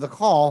doesn't agree with a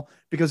call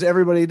because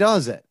everybody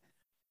does it.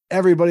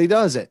 Everybody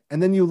does it.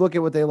 And then you look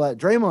at what they let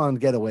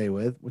Draymond get away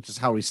with, which is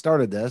how we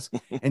started this.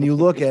 And you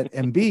look at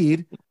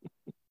Embiid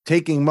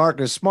taking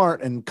Marcus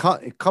Smart and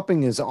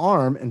cupping his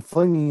arm and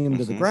flinging him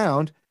to the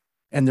ground,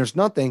 and there's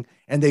nothing.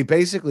 And they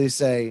basically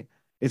say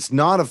it's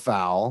not a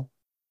foul.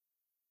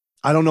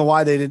 I don't know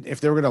why they didn't. If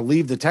they were going to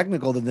leave the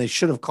technical, then they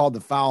should have called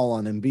the foul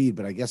on Embiid,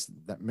 but I guess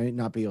that may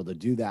not be able to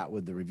do that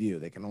with the review.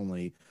 They can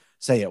only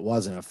say it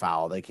wasn't a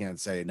foul. They can't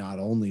say not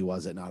only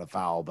was it not a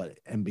foul, but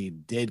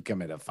Embiid did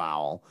commit a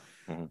foul.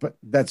 But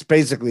that's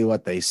basically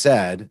what they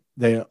said.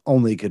 They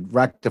only could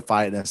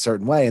rectify it in a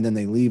certain way, and then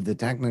they leave the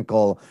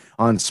technical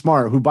on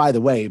Smart, who, by the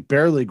way,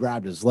 barely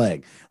grabbed his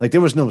leg. Like, there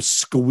was no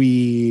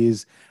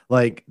squeeze.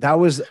 Like, that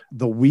was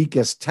the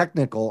weakest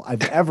technical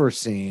I've ever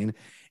seen.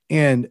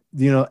 And,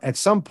 you know, at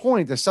some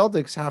point, the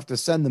Celtics have to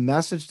send the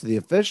message to the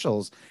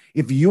officials.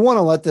 If you want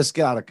to let this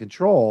get out of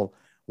control,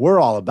 we're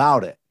all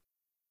about it.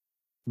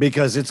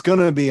 Because it's going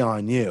to be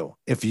on you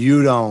if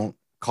you don't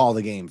call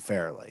the game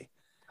fairly.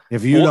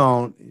 If you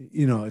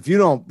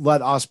don't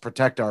let us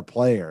protect our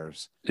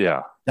players,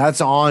 that's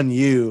on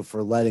you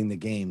for letting the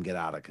game get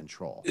out of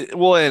control.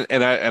 Well,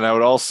 and I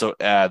would also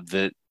add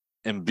that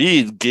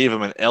Embiid gave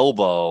him an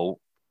elbow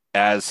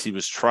as he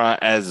was trying,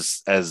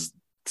 as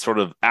sort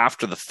of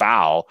after the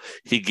foul,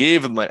 he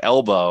gave him an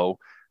elbow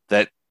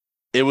that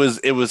it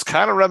was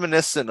kind of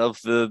reminiscent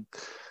of the,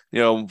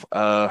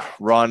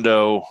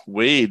 Rondo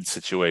Wade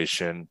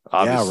situation.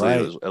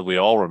 Obviously, as we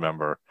all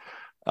remember.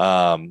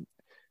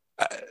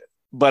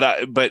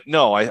 But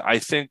no, I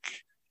think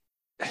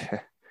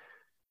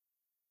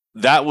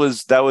that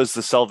was the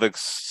Celtics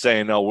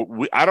saying,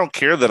 no, I don't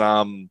care that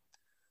I'm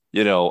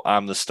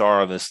the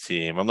star on this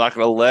team. I'm not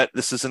going to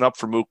this isn't up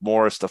for Mook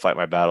Morris to fight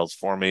my battles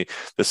for me.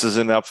 This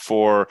isn't up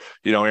for,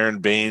 Aaron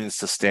Baines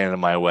to stand in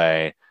my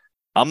way.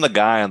 I'm the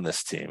guy on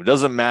this team. It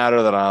doesn't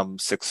matter that I'm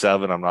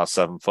 6'7", I'm not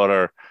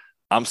 7-footer.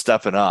 I'm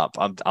stepping up.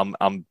 I'm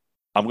going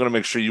to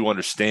make sure you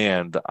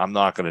understand I'm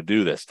not going to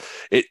do this.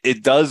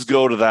 It does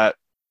go to that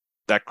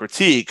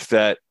critique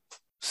that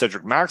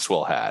Cedric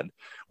Maxwell had,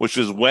 which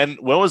was when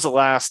was the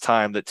last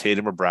time that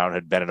Tatum or Brown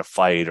had been in a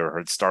fight or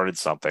had started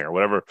something or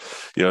whatever,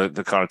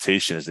 the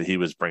connotation is that he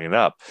was bringing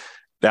up.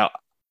 Now,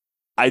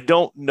 I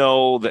don't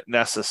know that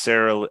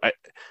necessarily.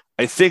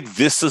 I think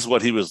this is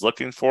what he was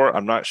looking for.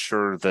 I'm not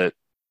sure that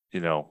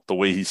the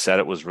way he said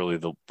it was really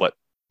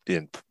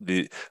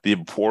the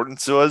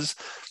importance was.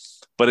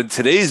 But in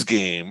today's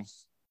game,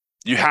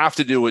 you have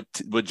to do what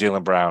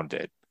Jaylen Brown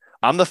did.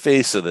 I'm the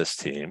face of this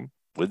team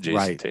with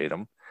Jason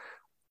Tatum.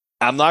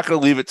 I'm not going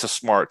to leave it to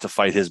Smart to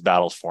fight his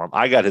battles for him.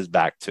 I got his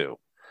back too.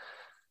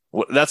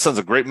 That sends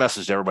a great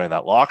message to everybody in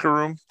that locker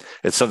room.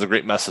 It sends a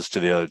great message to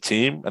the other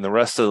team and the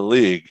rest of the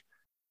league.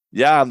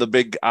 Yeah, I'm the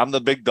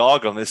big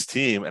dog on this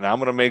team, and I'm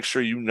going to make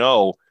sure you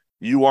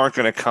aren't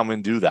going to come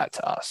and do that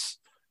to us.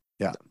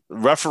 Yeah,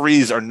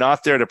 referees are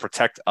not there to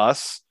protect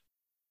us.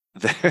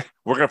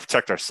 We're going to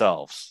protect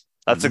ourselves.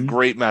 That's a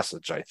great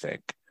message, I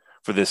think,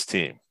 for this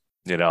team.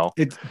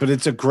 But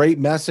it's a great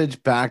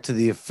message back to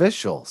the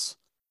officials.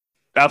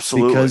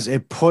 Absolutely, because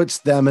it puts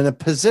them in a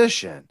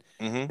position.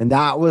 And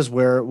that was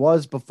where it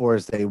was before,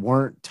 is they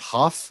weren't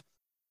tough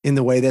in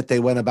the way that they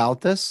went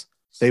about this.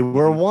 They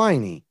were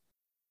whiny.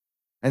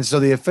 And so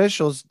the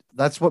officials,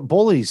 that's what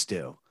bullies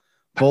do.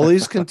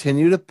 Bullies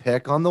continue to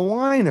pick on the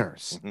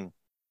whiners.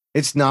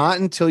 It's not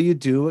until you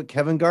do what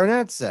Kevin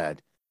Garnett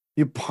said.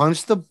 You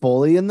punch the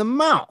bully in the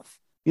mouth.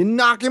 You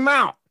knock him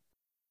out.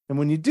 And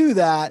when you do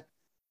that,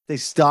 they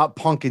stop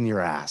punking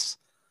your ass.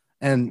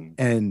 And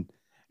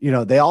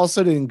they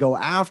also didn't go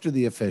after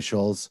the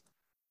officials,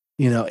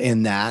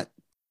 in that.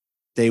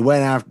 They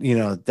went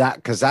after, that,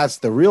 because that's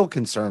the real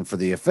concern for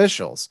the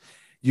officials.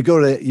 You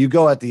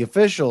go at the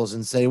officials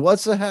and say,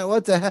 what's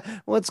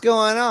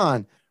going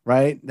on?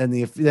 Right.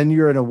 Then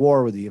you're in a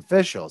war with the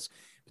officials.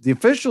 The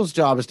officials'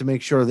 job is to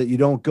make sure that you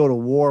don't go to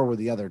war with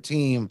the other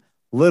team,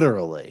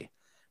 literally.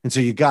 And so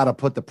you got to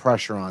put the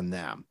pressure on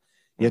them.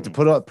 You have to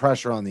put up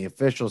pressure on the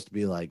officials to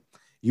be like,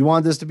 you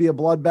want this to be a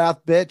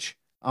bloodbath, bitch?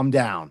 I'm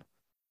down.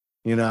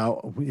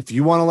 If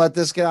you want to let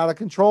this get out of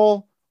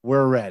control,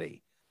 we're ready.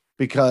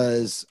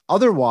 Because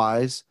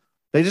otherwise,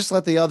 they just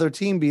let the other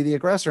team be the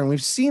aggressor. And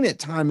we've seen it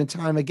time and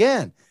time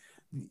again.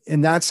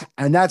 And that's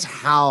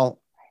how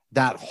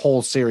that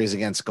whole series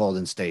against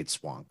Golden State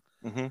swung.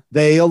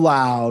 They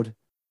allowed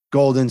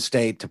Golden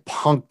State to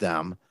punk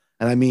them.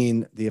 And I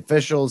mean, the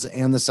officials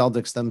and the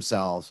Celtics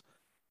themselves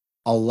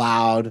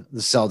allowed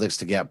the Celtics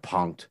to get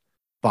punked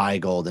by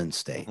Golden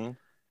State.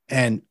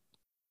 And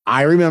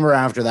I remember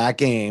after that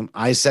game,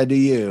 I said to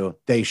you,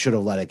 they should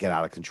have let it get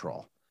out of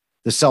control.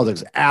 The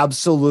Celtics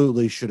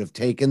absolutely should have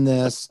taken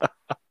this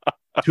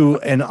to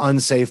an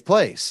unsafe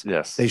place.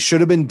 Yes. They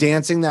should have been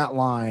dancing that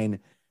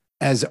line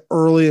as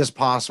early as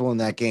possible in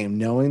that game,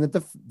 knowing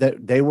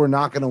that they were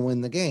not going to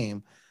win the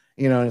game.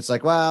 And it's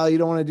like, well, you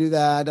don't want to do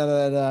that. Da,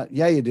 da, da.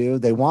 Yeah, you do.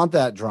 They want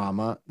that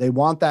drama. They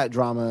want that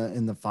drama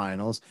in the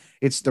finals.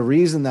 It's the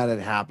reason that it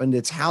happened.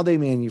 It's how they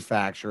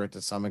manufacture it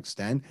to some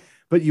extent.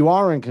 But you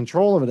are in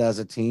control of it as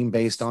a team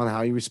based on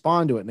how you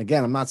respond to it. And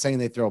again, I'm not saying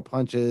they throw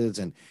punches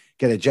and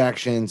get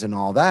ejections and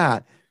all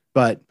that,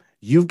 but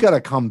you've got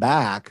to come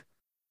back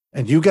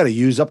and you've got to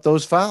use up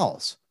those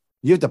fouls.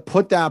 You have to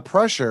put that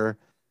pressure.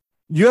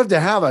 You have to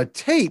have a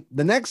tape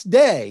the next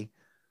day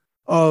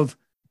of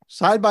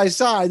side by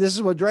side. This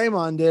is what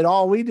Draymond did.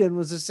 All we did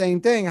was the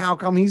same thing. How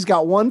come he's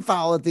got one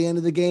foul at the end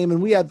of the game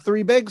and we had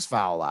three bigs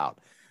foul out?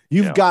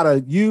 You've got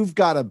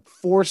to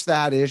force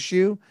that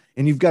issue,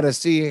 and you've got to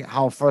see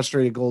how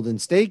frustrated Golden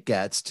State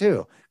gets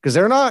too, because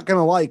they're not going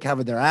to like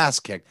having their ass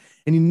kicked.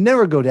 And you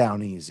never go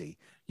down easy.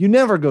 You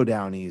never go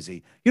down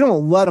easy. You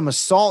don't let them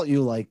assault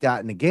you like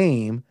that in a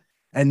game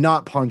and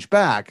not punch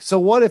back. So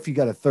what if you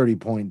got a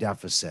 30-point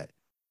deficit?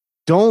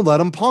 Don't let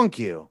them punk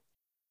you.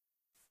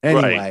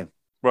 Anyway.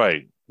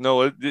 Right.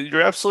 No,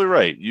 you're absolutely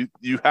right.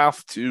 You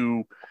have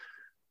to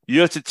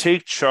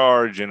take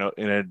charge in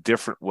a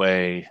different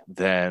way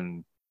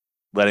than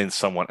letting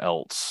someone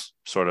else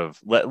sort of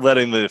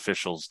letting the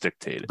officials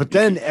dictate it. But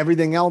then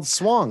everything else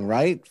swung,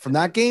 right? From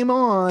that game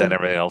on. Then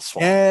everything else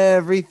swung.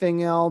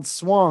 Everything else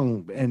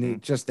swung.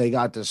 And they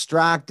got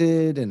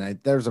distracted. And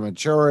there's a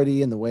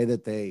maturity in the way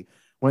that they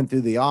went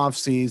through the off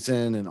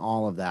season and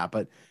all of that.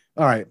 But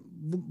all right,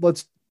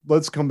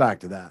 let's come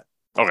back to that.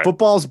 Okay.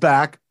 Football's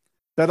back.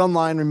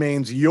 BetOnline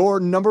remains your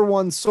number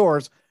one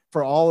source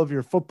for all of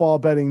your football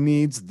betting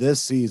needs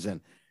this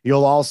season.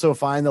 You'll also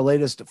find the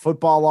latest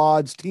football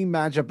odds, team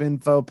matchup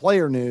info,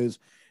 player news,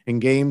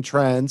 and game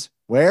trends.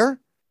 Where?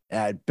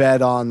 At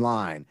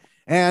BetOnline.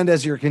 And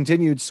as your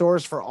continued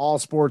source for all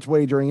sports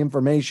wagering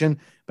information,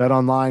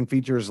 BetOnline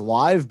features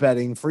live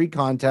betting, free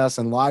contests,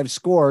 and live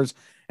scores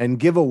and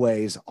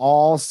giveaways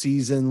all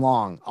season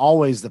long.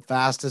 Always the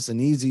fastest and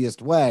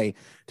easiest way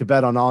to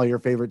bet on all your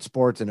favorite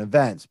sports and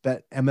events.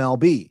 Bet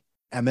MLB,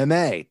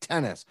 MMA,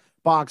 tennis,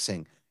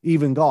 boxing,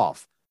 even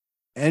golf.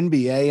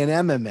 NBA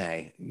and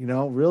MMA,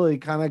 really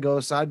kind of go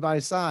side by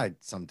side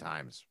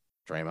sometimes.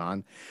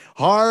 Draymond.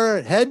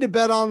 Head to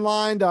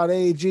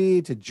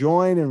betonline.ag to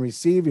join and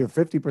receive your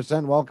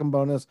 50% welcome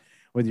bonus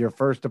with your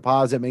first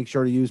deposit. Make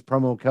sure to use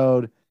promo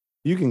code.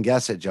 You can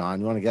guess it, John.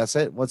 You want to guess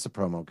it? What's the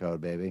promo code,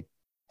 baby?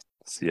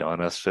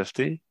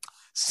 CLNS50.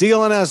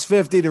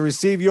 CLNS50 to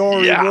receive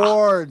your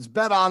rewards.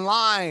 Bet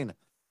online,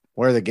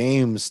 where the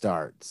game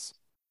starts.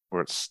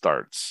 where it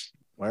starts.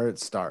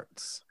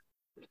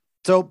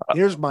 So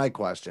here's my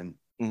question.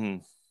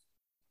 Mm-hmm.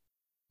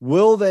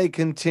 Will they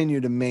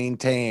continue to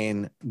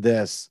maintain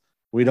this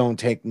 "we don't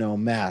take no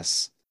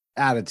mess"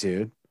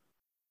 attitude?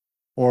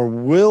 Or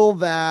will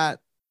that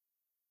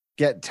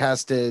get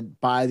tested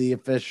by the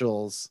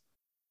officials?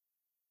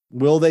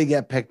 Will they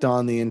get picked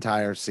on the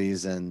entire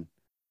season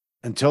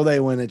until they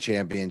win a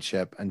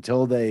championship,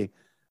 until they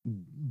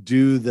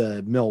do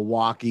the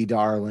Milwaukee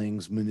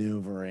Darlings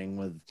maneuvering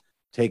with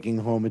taking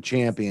home a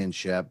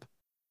championship?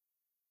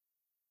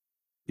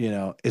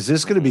 Is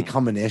this going to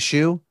become an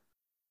issue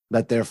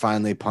that they're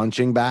finally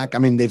punching back? I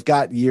mean, they've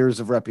got years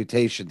of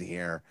reputation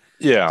here.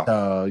 Yeah.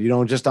 So you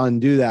don't just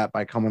undo that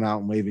by coming out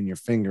and waving your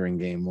finger in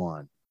game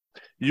one.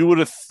 You would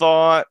have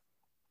thought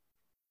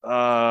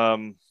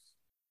in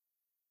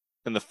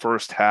the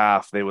first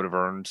half they would have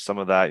earned some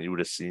of that. You would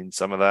have seen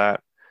some of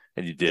that,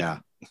 and you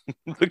didn't.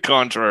 Yeah. The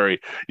contrary.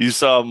 You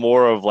saw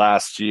more of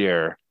last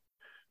year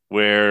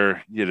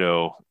where,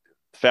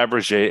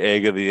 Fabergé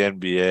egg of the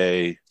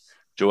NBA,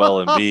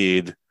 Joel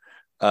Embiid,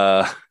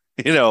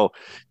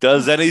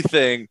 does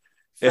anything.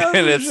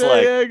 And it's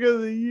like, egg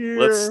of the year.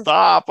 Let's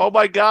stop. Oh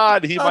my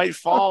God, he might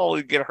fall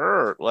and get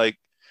hurt. Like,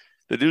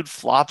 the dude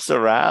flops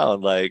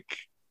around like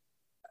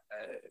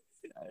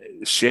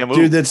Shamu.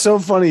 Dude, that's so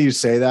funny you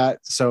say that.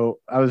 So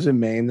I was in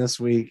Maine this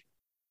week,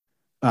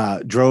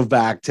 drove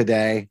back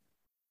today,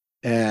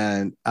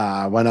 and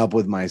went up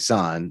with my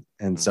son.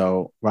 And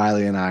so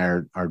Riley and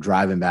I are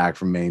driving back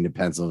from Maine to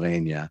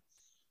Pennsylvania.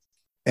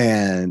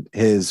 And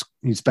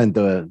he spent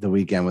the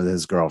weekend with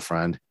his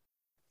girlfriend.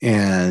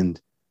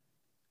 And,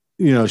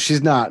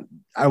 she's not,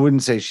 I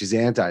wouldn't say she's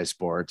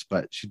anti-sports,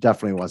 but she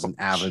definitely wasn't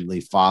avidly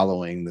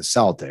following the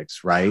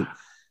Celtics, right?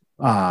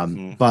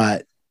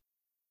 But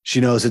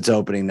she knows it's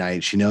opening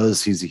night. She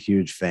knows he's a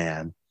huge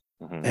fan,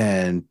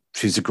 and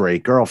she's a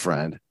great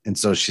girlfriend. And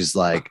so she's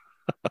like,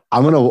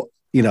 I'm going to,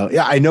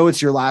 I know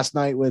it's your last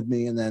night with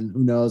me. And then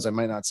who knows, I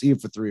might not see you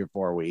for 3 or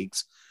 4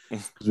 weeks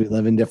because we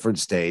live in different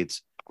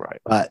states.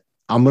 Right. But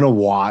I'm going to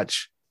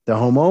watch the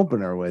home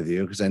opener with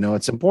you because I know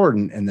it's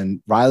important. And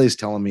then Riley's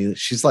telling me that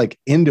she's like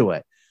into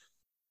it.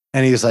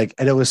 And he's like,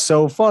 and it was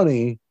so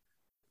funny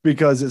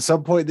because at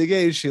some point in the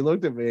game, she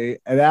looked at me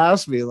and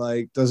asked me,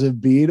 like, does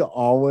Embiid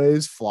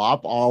always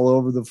flop all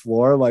over the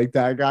floor? Like,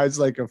 that guy's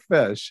like a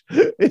fish.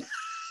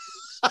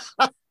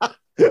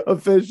 A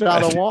fish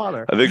out of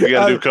water. I think you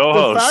got to do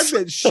co-host. The fact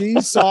that she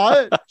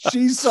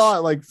saw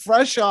it like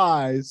fresh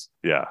eyes.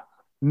 Yeah.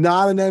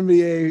 Not an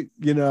NBA,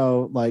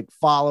 like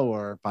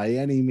follower by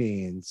any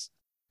means,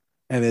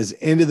 and is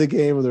into the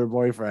game with her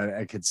boyfriend.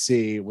 I could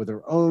see with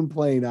her own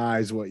plain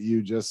eyes what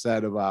you just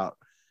said about,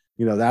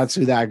 that's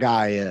who that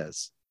guy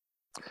is.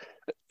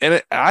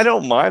 And I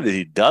don't mind that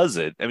he does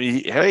it. I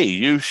mean, hey,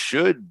 you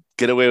should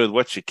get away with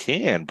what you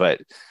can,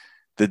 but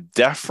the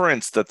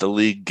deference that the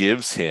league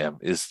gives him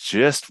is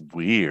just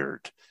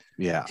weird.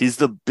 Yeah. He's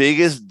the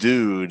biggest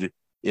dude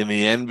in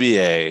the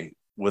NBA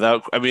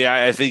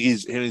I think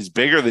he's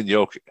bigger than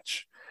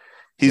Jokic.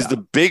 He's the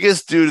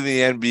biggest dude in the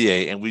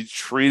NBA, and we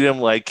treat him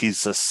like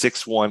he's a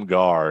 6'1"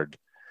 guard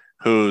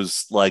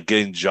who's like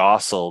getting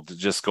jostled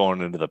just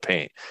going into the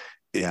paint.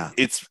 Yeah.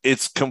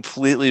 It's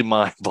completely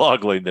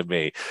mind-boggling to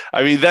me.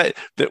 I mean, that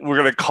we're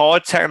going to call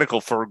it technical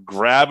for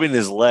grabbing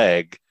his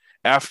leg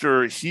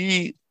after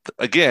he,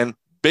 again,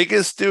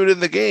 biggest dude in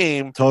the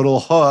game. Total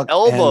hook,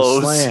 elbows,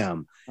 and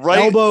slam.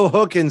 Right? Elbow,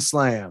 hook, and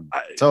slam.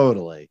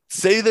 Totally.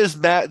 Say there's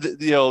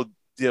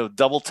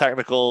double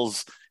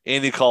technicals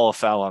and you call a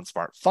foul on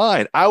Smart.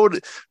 Fine. I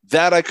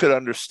could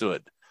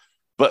understood.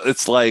 But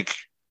it's like,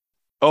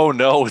 oh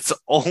no, it's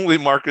only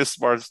Marcus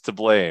Smart's to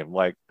blame.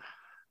 Like,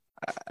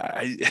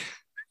 and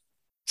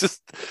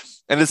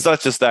it's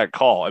not just that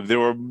call. I mean, there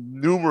were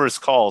numerous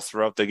calls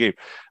throughout the game.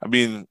 I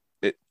mean,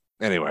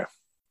 anyway.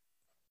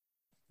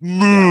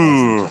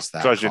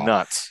 Drives you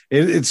nuts.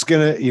 It's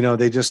gonna,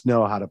 they just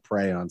know how to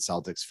prey on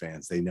Celtics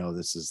fans. They know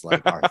this is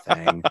like our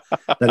thing,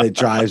 that it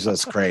drives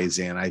us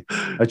crazy. And I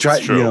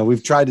try,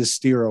 we've tried to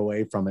steer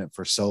away from it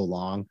for so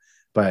long,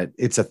 but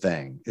it's a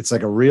thing. It's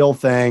like a real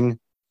thing,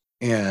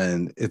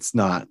 and it's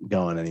not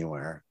going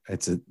anywhere.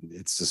 It's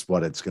just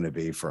what it's going to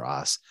be for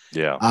us.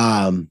 Yeah.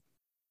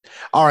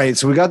 All right.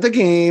 So we got the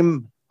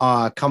game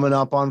coming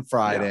up on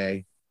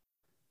Friday.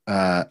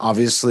 Yeah.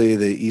 Obviously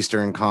the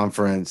Eastern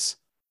Conference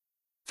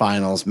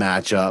Finals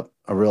matchup,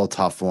 a real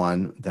tough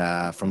one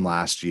from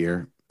last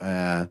year.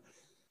 I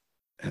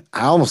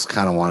almost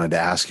kind of wanted to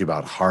ask you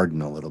about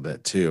Harden a little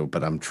bit too,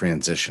 but I'm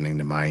transitioning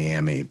to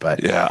Miami.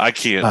 But yeah, I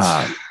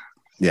can't.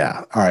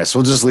 Yeah. All right. So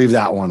we'll just leave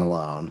that one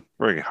alone.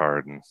 Bring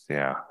Harden.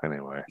 Yeah.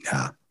 Anyway.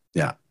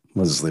 Yeah.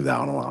 We'll just leave that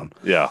one alone.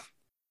 Yeah.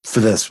 For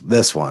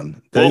this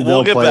one,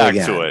 we'll get back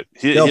to it.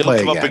 He'll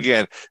come up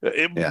again.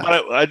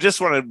 But I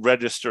just want to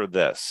register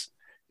this.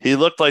 He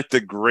looked like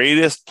the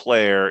greatest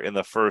player in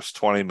the first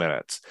 20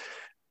 minutes.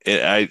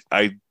 I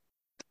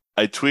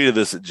tweeted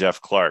this at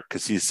Jeff Clark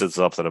because he said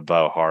something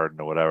about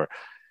Harden or whatever.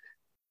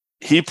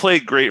 He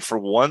played great for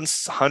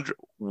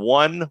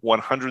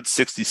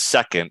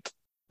 162nd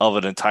of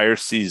an entire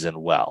season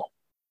well.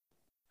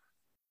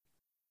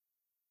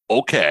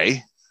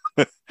 Okay.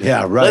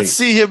 Yeah, right. Let's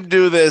see him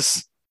do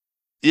this,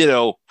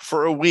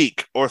 for a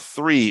week or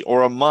 3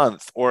 or a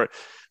month. Or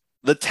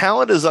the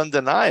talent is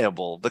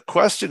undeniable. The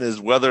question is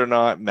whether or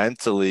not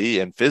mentally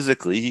and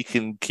physically he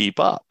can keep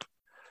up.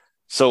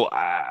 So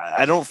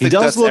I don't He think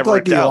does that's look ever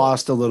like a he doubt.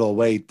 lost a little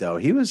weight, though.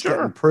 He was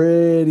getting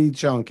pretty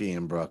chunky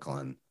in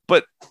Brooklyn.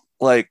 But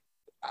like,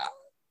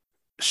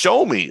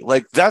 show me.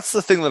 Like, that's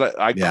the thing that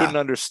I couldn't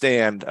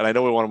understand. And I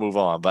know we want to move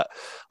on, but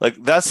like,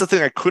 that's the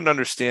thing I couldn't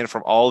understand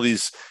from all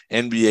these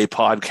NBA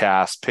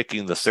podcasts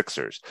picking the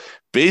Sixers.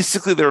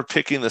 Basically, they were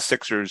picking the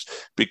Sixers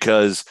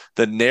because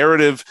the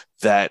narrative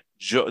that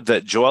Joel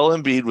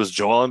Embiid was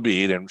Joel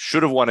Embiid and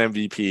should have won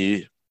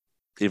MVP,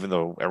 even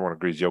though everyone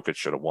agrees Jokic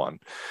should have won.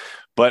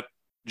 But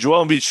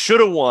Joel Embiid should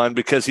have won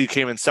because he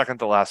came in second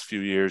the last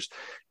few years,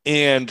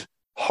 and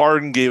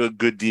Harden gave a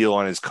good deal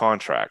on his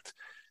contract.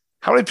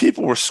 How many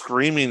people were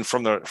screaming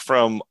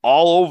from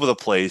all over the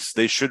place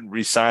they shouldn't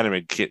re-sign him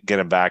and get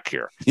him back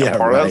here? Yeah, and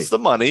part right. of that's the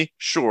money,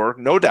 sure,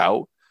 no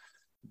doubt.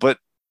 But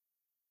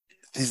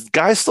these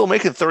guys still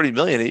making $30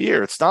 million a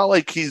year. It's not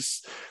like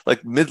he's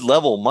like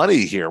mid-level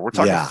money here. We're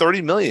talking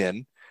 $30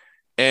 million,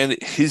 and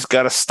he's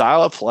got a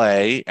style of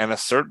play and a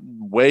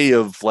certain way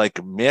of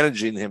like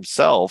managing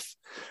himself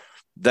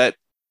that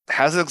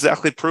hasn't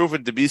exactly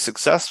proven to be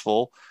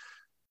successful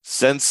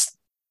since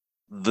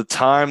the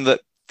time that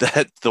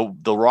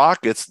the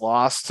Rockets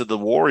lost to the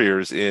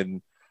Warriors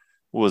in,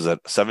 what was it,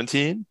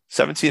 17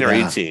 or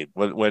 18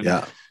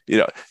 when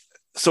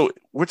so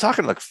we're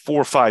talking like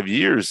 4 or 5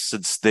 years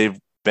since they've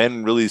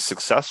been really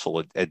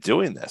successful at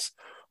doing this.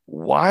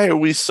 Why are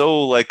we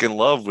so like in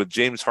love with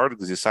James Harden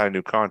because he signed a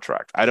new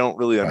contract? I don't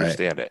really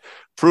understand it.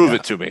 Prove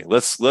it to me.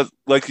 Let's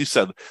like you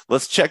said,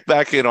 let's check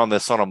back in on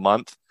this on a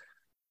month.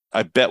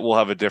 I bet we'll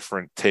have a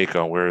different take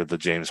on where the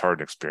James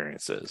Harden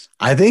experience is.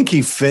 I think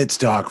he fits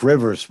Doc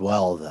Rivers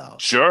well, though.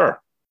 Sure.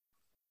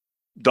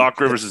 Doc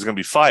Rivers is going to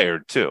be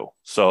fired too.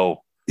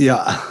 So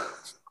yeah,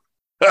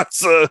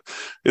 that's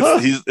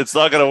it's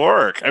not going to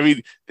work. I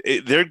mean,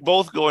 they're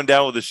both going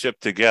down with the ship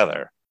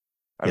together.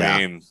 I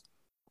mean,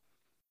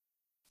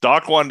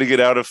 Doc wanted to get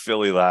out of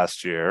Philly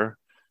last year.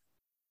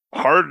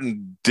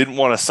 Harden didn't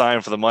want to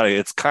sign for the money.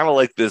 It's kind of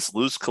like this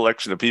loose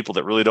collection of people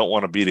that really don't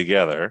want to be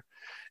together.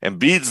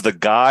 Embiid's the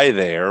guy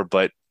there,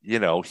 but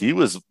he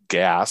was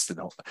gassed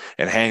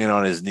and hanging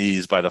on his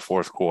knees by the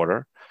fourth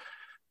quarter.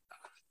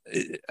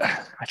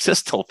 I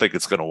just don't think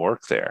it's going to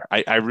work there.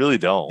 I really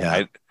don't. Yeah.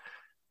 I've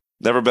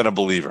never been a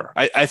believer.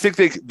 I think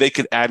they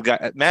could add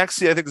guy.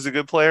 Maxey, I think, is a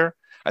good player.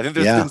 I think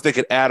there's things they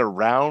could add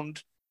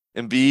around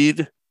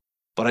Embiid,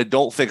 but I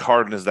don't think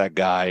Harden is that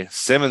guy.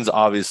 Simmons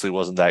obviously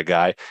wasn't that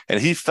guy, and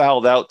he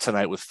fouled out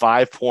tonight with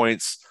 5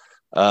 points.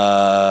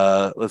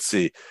 Let's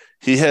see.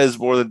 He has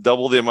more than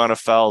double the amount of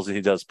fouls than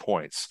he does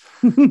points.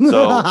 So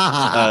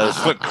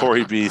that's what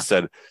Corey B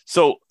said.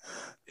 So,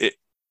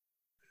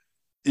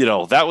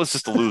 that was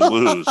just a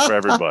lose-lose for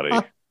everybody.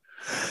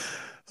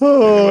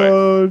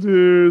 Oh, anyway.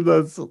 Dude,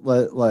 that's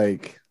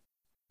like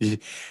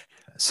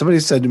somebody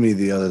said to me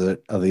the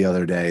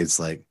other day. It's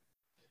like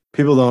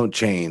people don't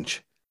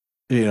change.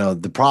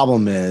 The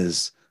problem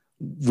is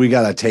we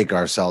got to take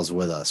ourselves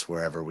with us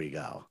wherever we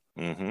go.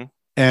 Mm-hmm.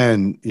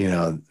 And,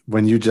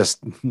 when you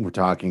just were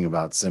talking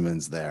about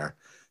Simmons there,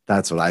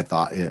 that's what I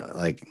thought.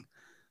 Like,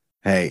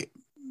 hey,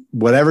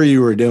 whatever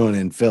you were doing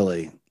in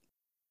Philly,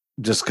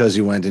 just because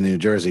you went to New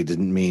Jersey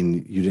didn't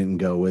mean you didn't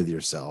go with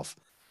yourself.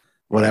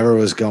 Whatever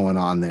was going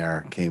on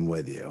there came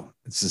with you.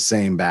 It's the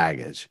same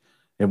baggage.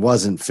 It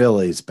wasn't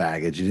Philly's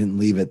baggage. You didn't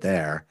leave it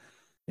there.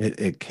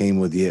 It came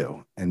with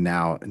you. And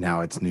now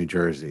it's New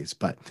Jersey's.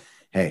 But,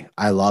 hey,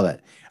 I love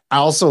it. I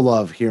also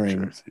love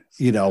hearing,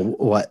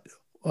 what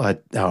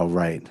oh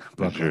right,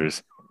 Brooklyn.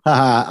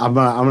 I'm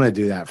gonna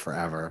do that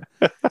forever.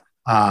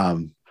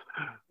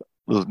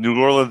 Those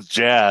New Orleans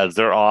Jazz,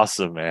 they're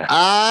awesome, man.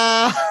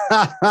 I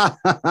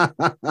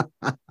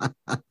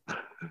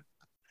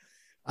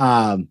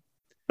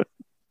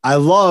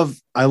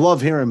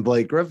love hearing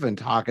Blake Griffin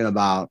talking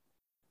about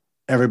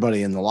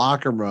everybody in the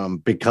locker room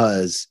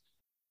because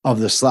of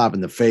the slap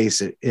in the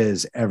face it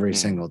is every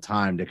single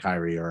time to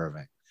Kyrie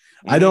Irving.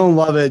 I don't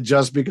love it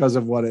just because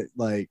of what it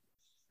like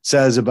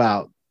says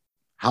about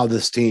how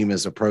this team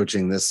is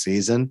approaching this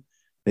season.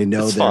 They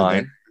know it's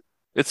fine.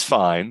 It's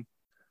fine.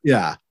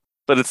 Yeah.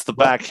 But it's the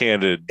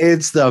backhanded.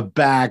 It's the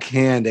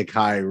backhanded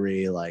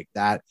Kyrie like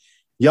that.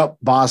 Yup,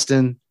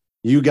 Boston,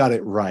 you got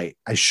it right.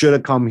 I should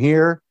have come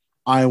here.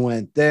 I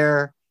went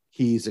there.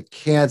 He's a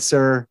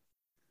cancer.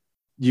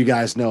 You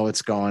guys know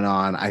what's going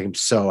on. I am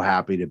so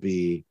happy to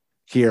be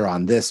here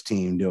on this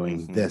team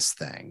doing this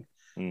thing.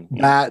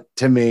 That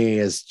to me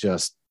is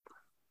just,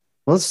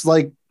 well, it's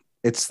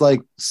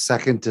like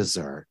second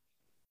dessert.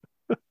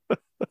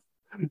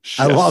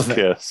 I love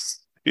kiss.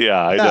 It. Yeah,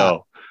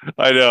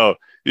 I know.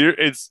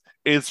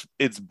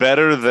 It's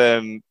better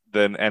than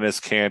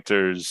Enes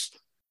Kanter's,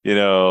 I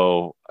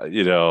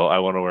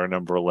want to wear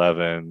number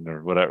 11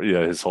 or whatever,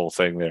 his whole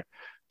thing there.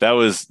 That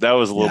was a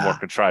little more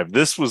contrived.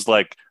 This was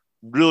like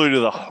really to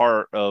the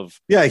heart of.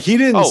 Yeah, he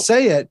didn't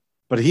say it,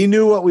 but he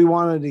knew what we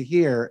wanted to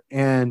hear.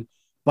 And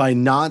by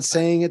not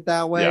saying it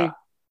that way, Yeah.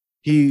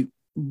 he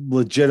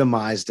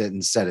legitimized it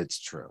and said it's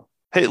true.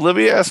 Hey, let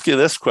me ask you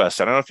this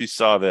question. I don't know if you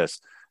saw this.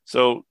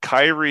 So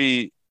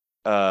Kyrie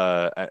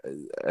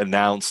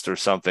announced or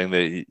something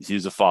that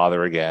he's a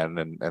father again,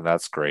 and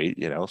that's great.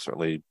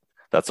 Certainly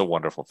that's a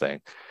wonderful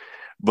thing.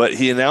 But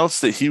he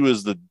announced that he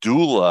was the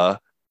doula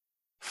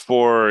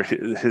for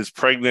his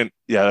pregnant.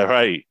 Yeah,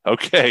 right.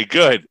 Okay,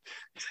 good.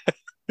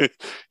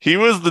 He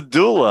was the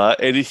doula,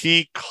 and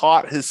he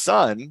caught his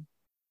son.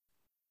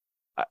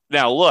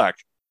 Now, look,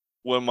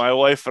 when my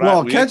wife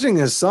and catching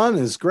his son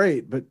is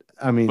great, but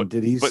I mean,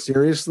 did he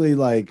seriously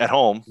at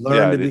home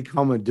learn to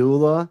become a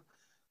doula?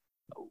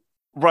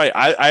 Right.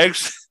 I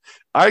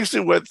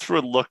actually went through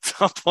and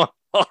looked up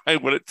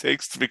online what it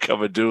takes to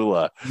become a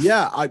doula.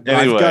 Yeah, I've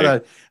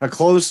got a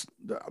close.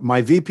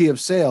 My VP of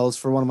sales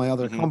for one of my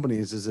other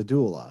companies is a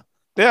doula.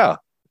 Yeah,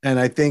 and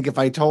I think if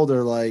I told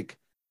her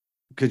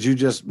could you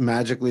just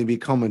magically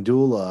become a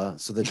doula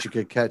so that you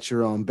could catch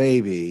your own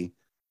baby?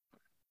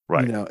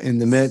 Right. In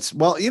the midst.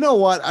 Well, you know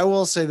what? I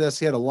will say this.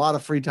 He had a lot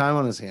of free time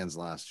on his hands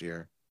last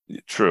year.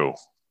 True.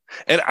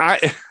 And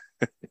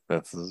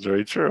that's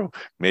very true.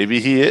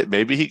 Maybe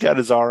he got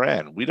his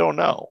RN. We don't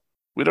know.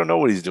 We don't know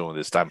what he's doing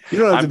this time. You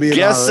don't have to be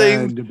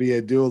an RN to be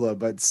a doula,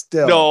 but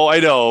still. No, I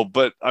know.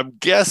 But I'm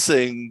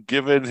guessing,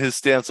 given his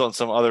stance on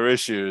some other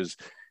issues,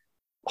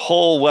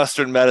 whole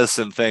Western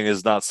medicine thing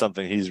is not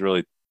something he's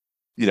really,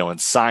 and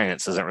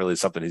science isn't really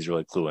something he's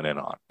really cluing in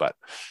on. But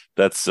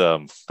that's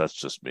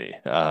just me.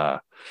 Yeah.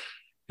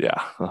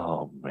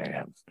 Oh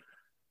man.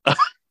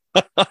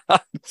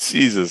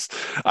 Jesus.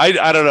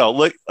 I don't know.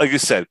 Like you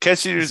said,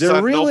 catching your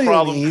son, really no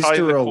problem. An east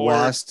or a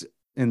west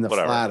in the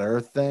flat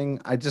earth thing?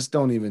 I just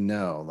don't even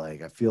know.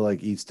 I feel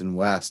like east and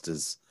west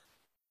is,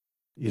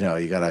 you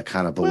gotta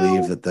kind of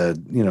believe that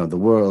the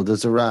world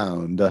is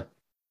around.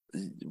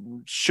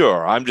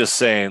 Sure. I'm just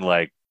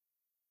saying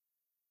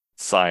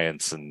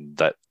science and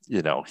that,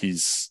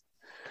 he's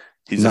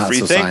not a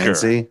free thinker.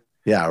 Sciencey.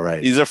 Yeah,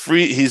 right. He's a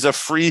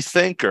free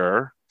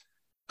thinker.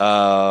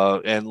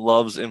 And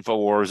loves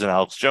InfoWars and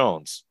Alex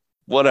Jones.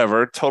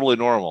 Whatever, totally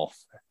normal.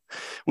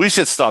 We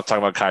should stop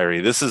talking about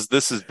Kyrie. This is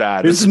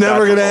bad. It's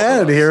never going to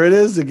end. Here it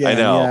is again. I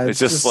know. Yeah, it's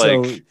just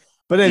so.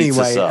 But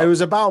anyway, it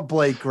was about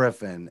Blake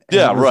Griffin. And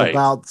it was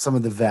about some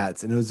of the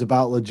vets, and it was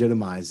about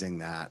legitimizing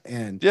that.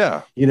 And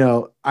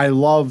I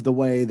love the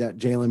way that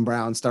Jaylen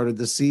Brown started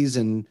the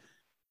season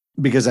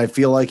because I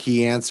feel like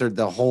he answered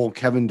the whole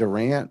Kevin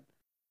Durant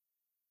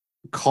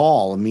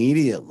call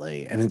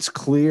immediately, and it's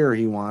clear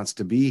he wants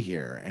to be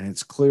here, and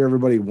it's clear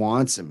everybody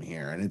wants him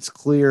here, and it's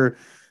clear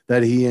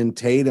that he and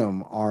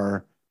Tatum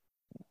are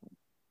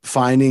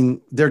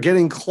they're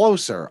getting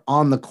closer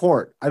on the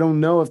court. I don't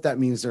know if that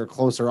means they're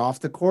closer off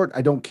the court.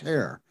 I don't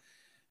care,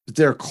 but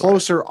they're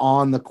closer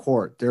on the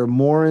court. They're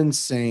more in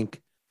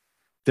sync.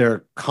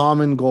 Their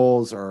common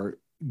goals are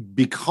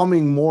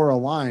becoming more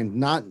aligned,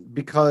 not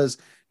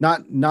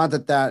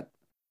that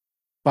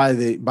by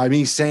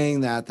me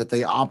saying that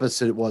the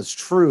opposite was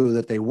true,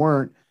 that they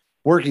weren't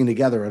working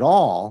together at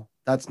all.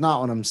 That's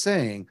not what I'm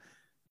saying.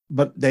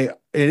 But it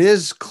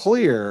is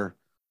clear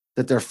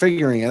that they're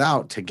figuring it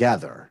out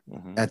together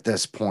at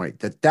this point,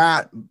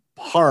 that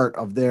part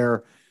of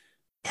their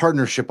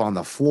partnership on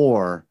the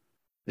floor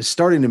is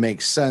starting to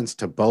make sense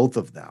to both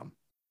of them.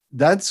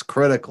 That's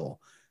critical.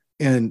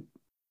 And,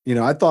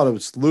 I thought it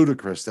was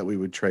ludicrous that we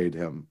would trade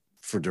him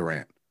for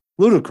Durant.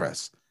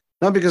 Ludicrous.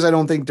 Not because I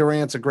don't think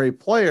Durant's a great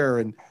player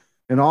and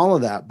all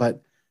of that,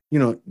 but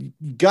you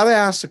got to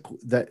ask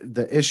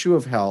the issue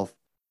of health.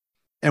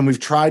 And we've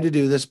tried to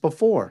do this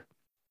before.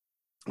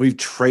 We've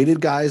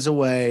traded guys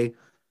away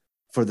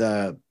for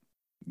the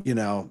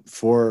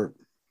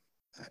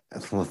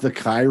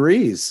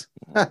Kyries.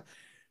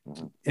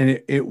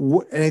 And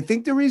and I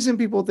think the reason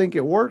people think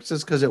it works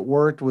is because it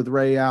worked with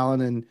Ray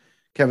Allen and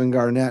Kevin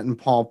Garnett and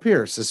Paul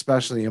Pierce,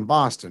 especially in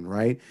Boston,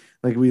 right?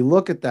 We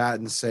look at that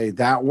and say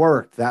that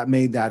worked, that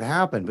made that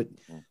happen. But,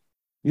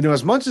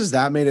 as much as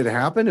that made it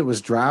happen, it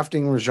was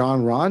drafting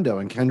Rajon Rondo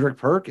and Kendrick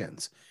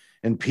Perkins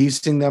and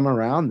piecing them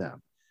around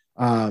them.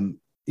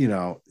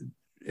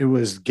 It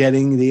was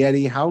getting the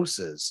Eddie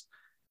Houses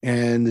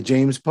and the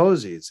James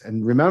Posies.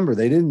 And remember,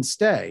 they didn't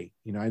stay.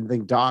 I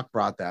think Doc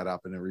brought that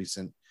up in a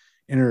recent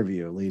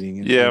interview leading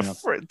into. Yeah,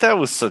 that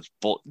was such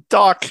bull.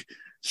 Doc,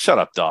 shut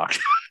up, Doc.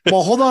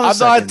 Well, hold on. I'm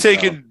not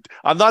taking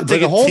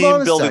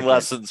team building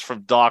lessons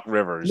from Doc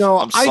Rivers. No,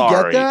 I'm sorry.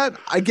 I get that.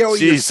 I get what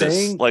you're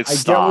saying. I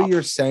stop. get what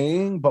you're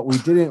saying, but we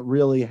didn't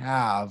really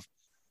have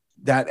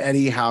that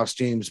Eddie House,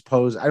 James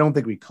Pose. I don't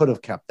think we could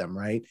have kept them,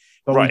 right?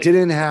 But we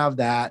didn't have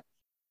that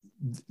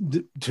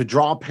to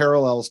draw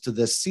parallels to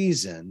this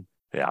season.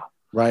 Yeah.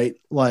 Right.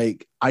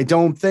 I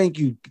don't think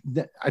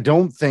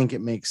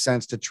it makes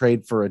sense to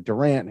trade for a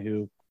Durant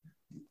who,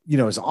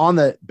 is on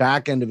the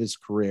back end of his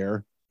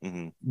career,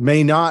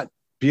 may not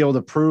be able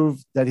to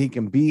prove that he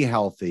can be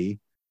healthy.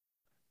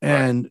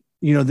 And,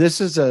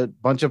 this is a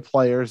bunch of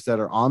players that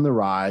are on the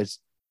rise,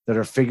 that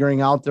are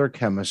figuring out their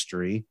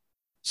chemistry.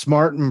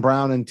 Smart and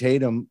Brown and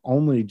Tatum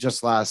only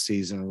just last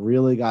season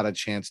really got a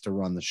chance to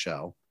run the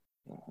show,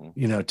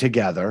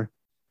 together.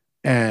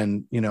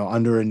 and,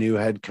 under a new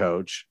head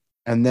coach.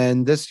 And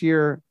then this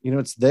year,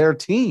 it's their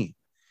team.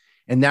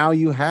 And now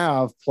you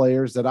have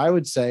players that I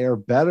would say are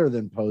better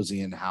than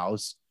Posey and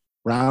House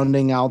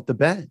rounding out the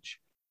bench.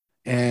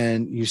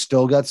 And you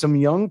still got some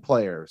young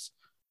players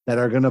that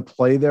are going to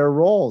play their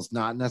roles,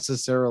 not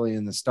necessarily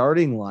in the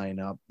starting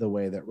lineup the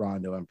way that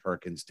Rondo and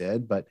Perkins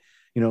did, but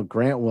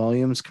Grant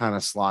Williams kind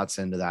of slots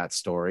into that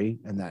story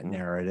and that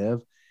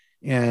narrative.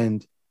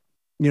 And,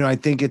 I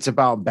think it's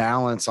about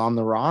balance on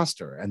the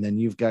roster. And then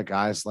you've got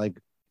guys like,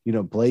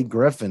 Blake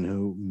Griffin,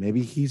 who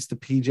maybe he's the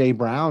PJ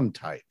Brown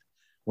type,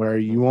 where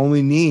you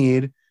only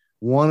need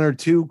one or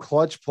two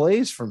clutch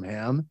plays from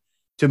him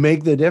to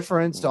make the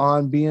difference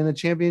on being a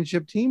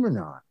championship team or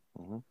not.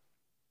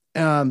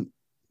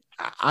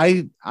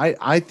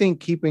 I think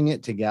keeping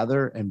it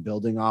together and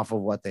building off of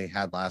what they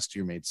had last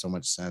year made so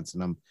much sense.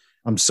 And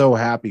I'm so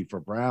happy for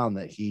Brown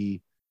that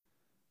he,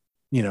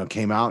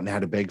 came out and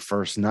had a big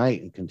first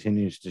night and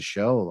continues to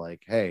show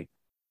like, hey,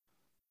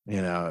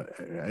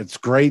 it's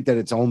great that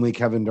it's only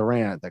Kevin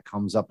Durant that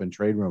comes up in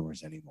trade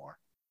rumors anymore.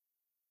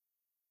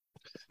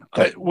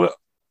 Go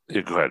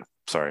ahead.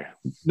 Sorry.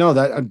 No,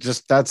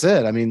 that's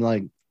it. I mean,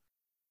 like,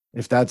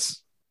 if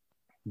that's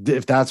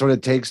what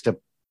it takes to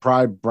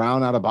pry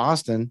Brown out of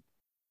Boston,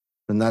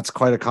 then that's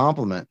quite a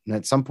compliment. And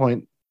at some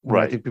point,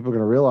 I think people are going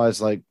to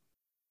realize, like,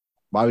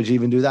 why would you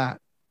even do that?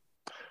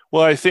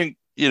 Well, I think,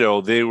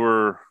 they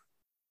were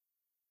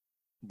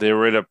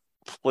at a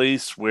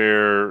place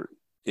where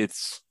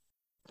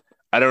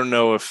I don't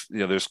know if,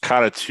 there's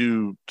kind of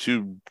two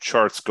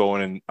charts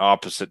going in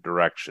opposite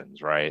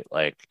directions, right?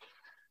 Like,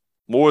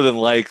 more than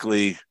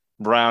likely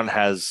Brown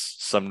has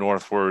some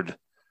northward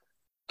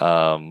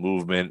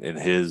movement in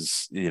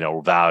his,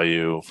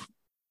 value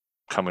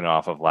coming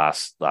off of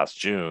last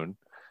June,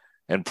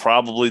 and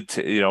probably,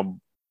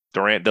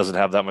 Durant doesn't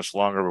have that much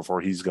longer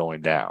before he's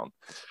going down.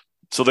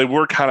 So they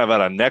were kind of at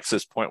a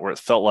nexus point where it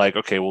felt like,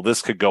 okay, well,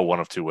 this could go one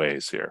of two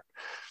ways here.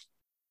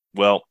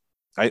 Well,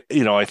 I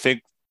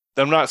think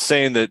I'm not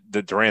saying that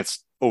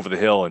Durant's over the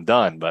hill and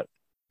done, but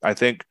I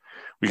think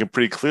we can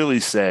pretty clearly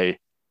say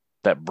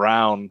that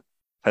Brown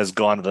has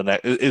gone to the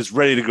next, is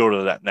ready to go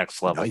to that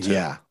next level. Too.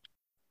 Yeah.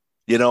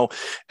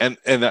 And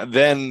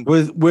then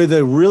with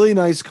a really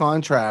nice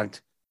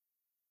contract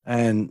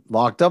and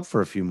locked up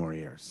for a few more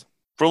years.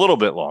 For a little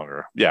bit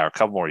longer. Yeah, a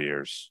couple more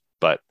years.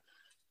 But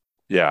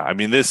yeah, I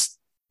mean, this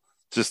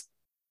just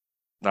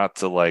not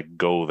to like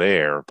go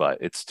there, but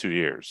it's 2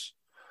 years.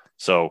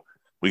 So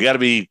we got to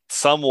be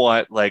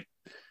somewhat like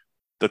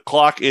the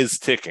clock is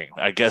ticking,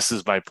 I guess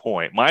is my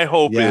point. My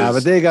hope is. Yeah,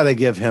 but they got to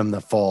give him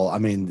the full. I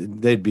mean,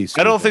 they'd be.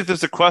 Stupid. I don't think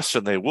there's a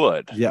question they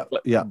would. Yeah.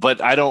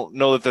 But I don't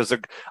know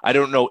that I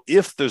don't know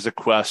if there's a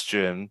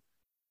question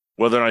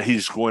whether or not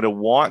he's going to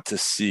want to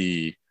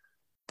see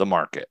the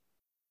market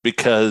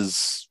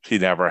because he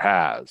never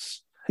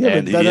has. Yeah,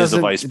 and but he is a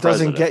vice it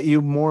president. Doesn't get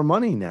you more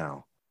money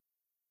now.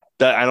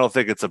 I don't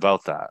think it's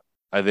about that.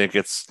 I think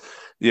it's,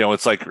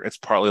 it's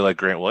partly like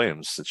Grant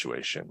Williams'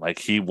 situation. Like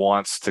he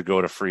wants to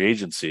go to free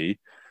agency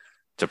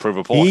to prove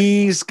a point.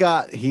 He's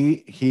got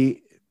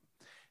he.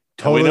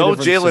 Totally, we know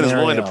Jalen is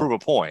willing to prove a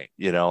point.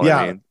 You know what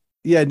I mean?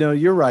 Yeah, no,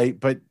 you're right.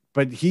 But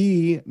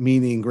he,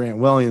 meaning Grant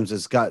Williams,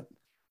 he's got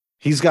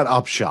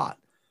upshot.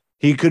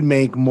 He could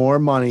make more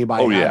money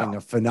by having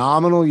a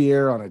phenomenal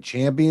year on a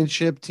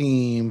championship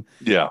team.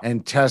 Yeah,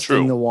 and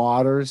testing the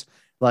waters.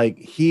 Like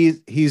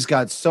he's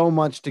got so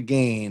much to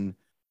gain,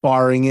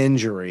 barring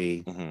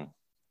injury,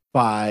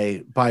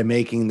 by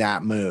making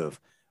that move.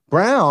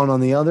 Brown,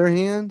 on the other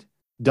hand,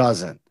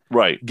 doesn't.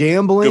 Right.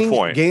 Gambling Good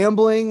point.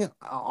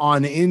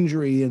 on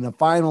injury in the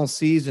final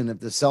season, if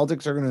the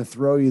Celtics are going to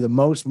throw you the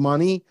most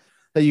money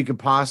that you could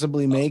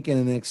possibly make in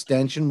an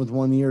extension with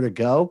 1 year to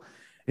go,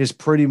 is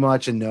pretty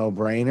much a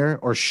no-brainer,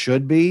 or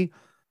should be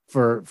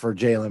for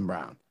Jaylen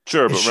Brown.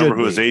 Sure, but remember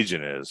who his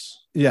agent is.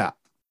 Yeah.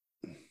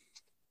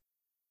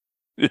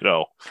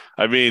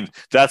 I mean,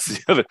 that's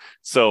the other.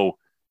 So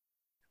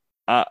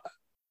I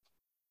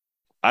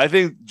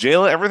think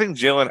everything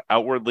Jalen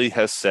outwardly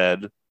has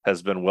said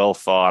has been well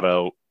thought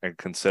out and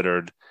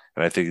considered,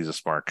 and I think he's a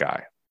smart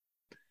guy.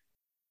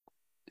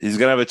 He's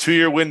going to have a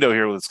 2-year window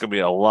here. It's going to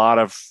be a lot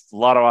of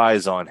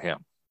eyes on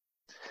him.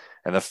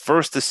 And the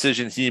first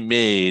decision he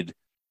made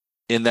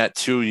in that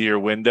 2-year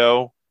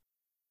window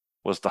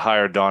was to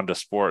hire Donda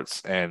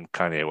Sports and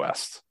Kanye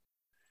West.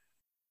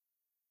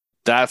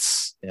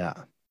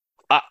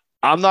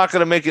 I'm not going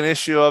to make an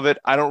issue of it.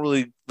 I don't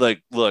really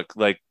look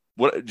what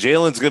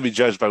Jalen's going to be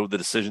judged by the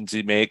decisions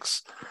he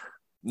makes,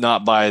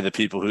 not by the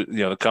people who,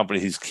 the company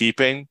he's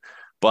keeping.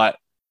 But,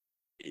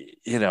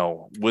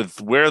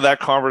 with where that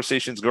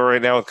conversation's going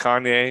right now with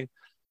Kanye,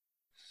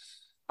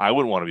 I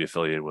wouldn't want to be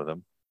affiliated with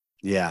him.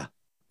 Yeah.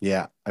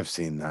 Yeah. I've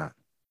seen that.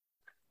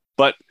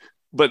 But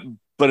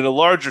in a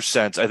larger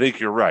sense, I think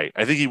you're right.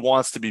 I think he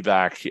wants to be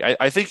back.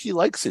 I think he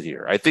likes it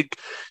here. I think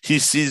he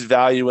sees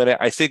value in it.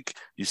 I think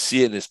you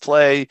see it in his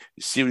play.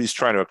 You see what he's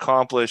trying to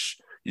accomplish.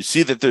 You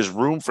see that there's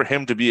room for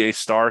him to be a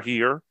star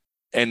here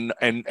and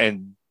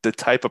the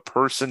type of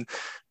person.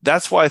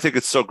 That's why I think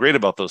it's so great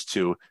about those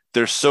two.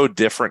 They're so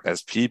different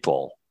as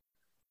people.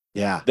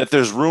 Yeah. That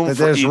there's room That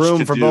for there's each room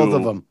to for do, both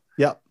of them.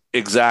 Yep.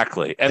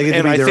 exactly. They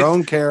get to be their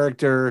own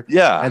character.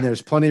 Yeah. And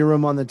there's plenty of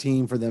room on the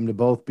team for them to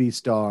both be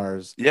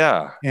stars.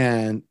 Yeah.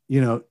 And,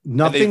 And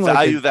nothing they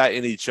value that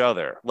in each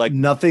other. Like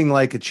nothing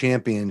like a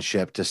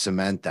championship to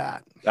cement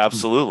that.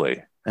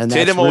 Absolutely. And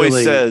Tatum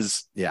always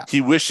says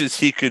he wishes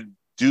he could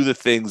do the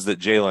things that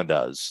Jalen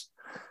does.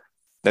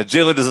 Now,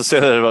 Jalen doesn't say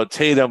that about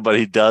Tatum, but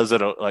he does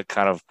in a like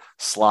kind of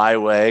sly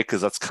way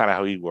because that's kind of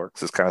how he works,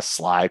 his kind of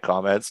sly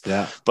comments.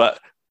 Yeah. But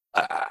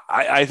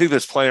I think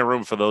there's plenty of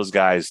room for those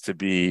guys to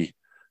be,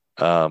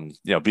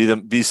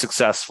 be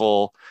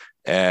successful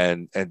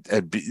and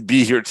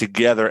be here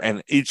together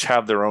and each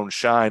have their own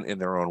shine in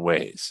their own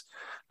ways.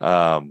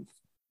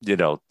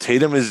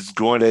 Tatum is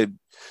going to,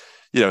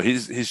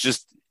 he's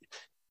just,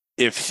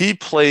 if he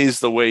plays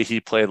the way he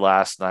played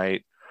last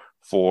night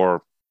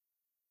for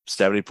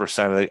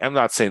 70% of the, I'm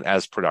not saying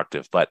as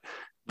productive, but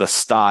the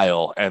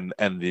style and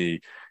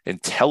the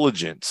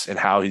intelligence in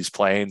how he's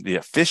playing, the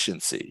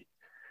efficiency,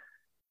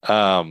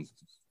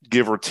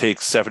 give or take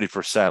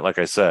 70%, like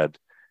I said,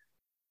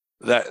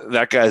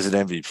 that guy's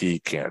an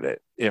MVP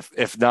candidate,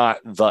 if not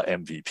the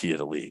MVP of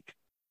the league.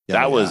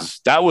 That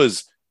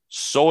was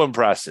so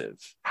impressive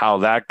how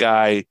that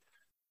guy,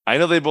 I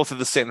know they both have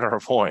the same number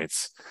of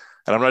points,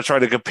 and I'm not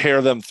trying to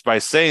compare them by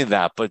saying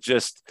that, but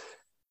just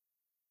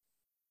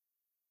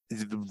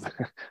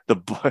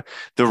the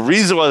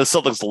reason why the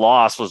Celtics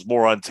lost was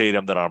more on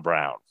Tatum than on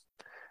Brown.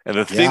 And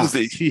the things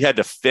that he had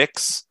to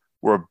fix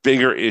were a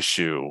bigger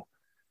issue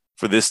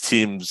for this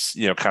team's,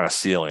 kind of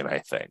ceiling, I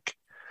think.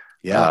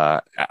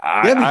 Yeah.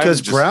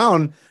 Because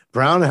Brown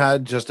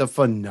had just a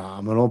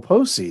phenomenal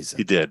postseason.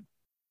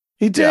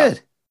 He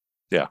did.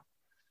 Yeah.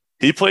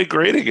 He played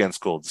great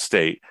against Golden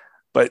State,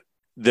 but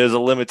there's a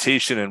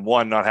limitation in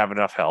one, not having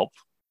enough help.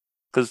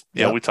 Because,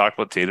 we talked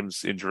about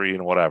Tatum's injury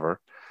and whatever.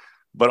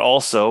 But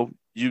also,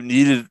 you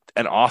needed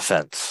an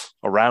offense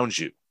around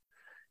you.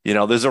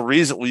 There's a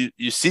reason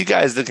you see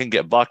guys that can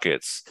get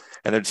buckets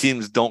and their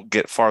teams don't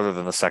get farther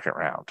than the second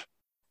round.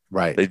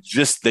 Right.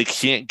 They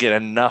can't get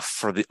enough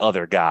for the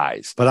other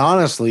guys. But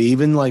honestly,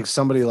 even like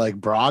somebody like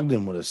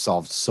Brogdon would have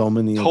solved so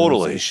many of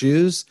those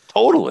issues.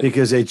 Totally.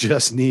 Because they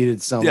just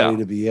needed somebody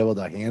to be able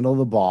to handle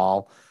the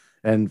ball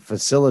and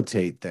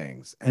facilitate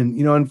things. And,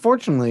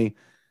 unfortunately,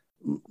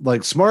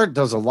 like Smart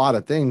does a lot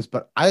of things,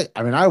 but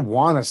I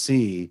want to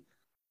see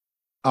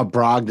a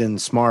Brogdon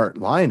Smart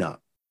lineup,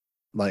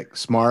 like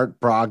Smart,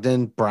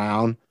 Brogdon,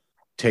 Brown,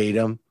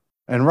 Tatum,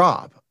 and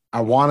Rob.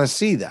 I want to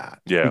see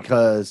that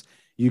because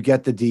you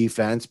get the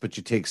defense, but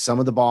you take some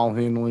of the ball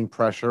handling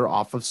pressure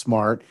off of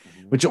Smart,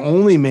 which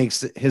only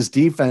makes his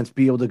defense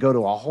be able to go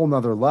to a whole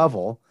nother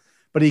level,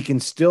 but he can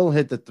still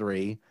hit the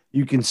three.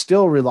 You can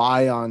still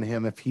rely on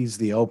him if he's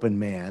the open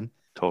man.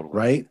 Totally.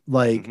 Right?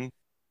 Like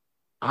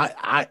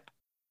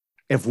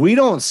if we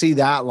don't see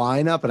that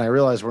lineup, and I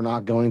realize we're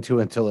not going to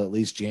until at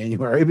least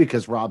January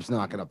because Rob's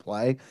not going to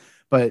play,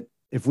 but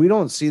if we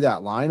don't see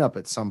that lineup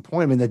at some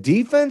point, the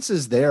defense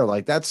is there.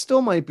 Like that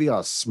still might be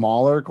a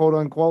smaller quote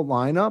unquote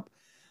lineup,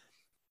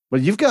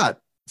 but you've got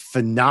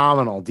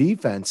phenomenal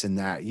defense in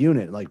that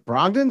unit. Like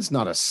Brogdon's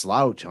not a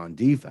slouch on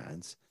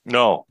defense.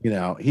 No,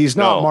 he's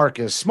not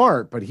Marcus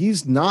Smart, but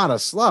he's not a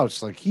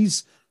slouch. Like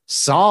he's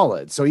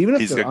solid. So even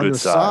if they're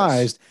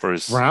undersized,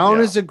 Brown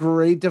is a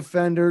great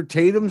defender.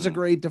 Tatum's a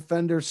great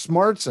defender.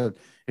 Smart's a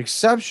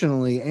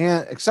exceptional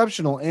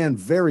and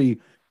very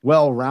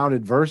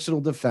well-rounded,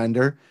 versatile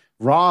defender.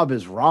 Rob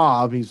is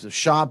Rob. He's a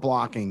shot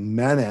blocking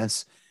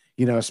menace.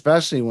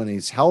 Especially when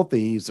he's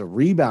healthy, he's a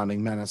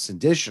rebounding menace.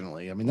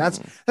 Additionally,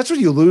 that's what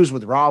you lose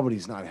with Rob when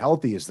he's not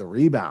healthy is the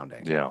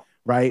rebounding. Yeah,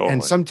 right. Totally.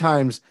 And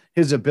sometimes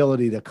his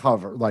ability to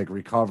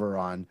recover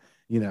on.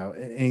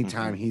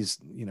 Anytime he's,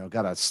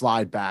 got to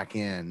slide back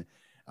in,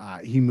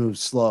 he moves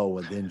slow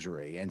with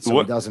injury. And so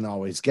he doesn't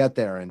always get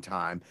there in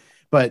time.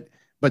 But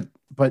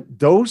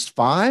those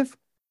five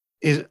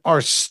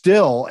are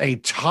still a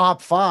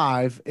top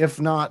five,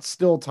 if not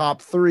still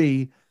top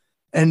three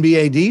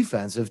NBA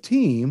defensive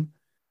team.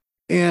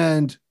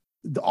 And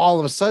all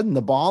of a sudden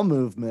the ball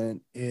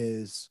movement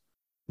is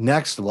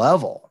next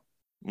level.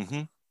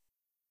 Mm-hmm.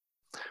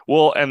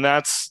 Well, and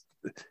that's,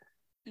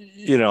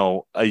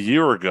 a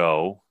year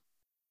ago,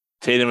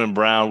 Tatum and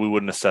Brown, we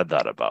wouldn't have said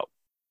that about,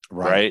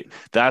 right?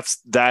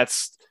 That's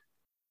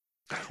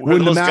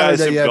wouldn't have mattered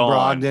that you had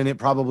Brogdon. It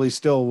probably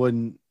still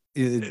wouldn't.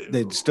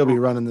 They'd still be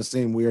running the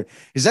same weird.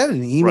 Is that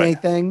an Ime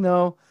thing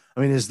though?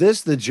 Is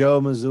this the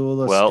Joe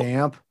Mazzulla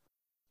stamp?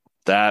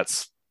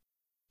 That's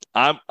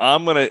that's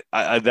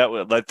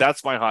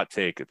my hot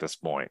take at this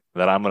point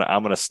that I'm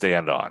gonna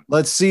stand on.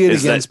 Let's see it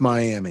against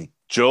Miami.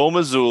 Joe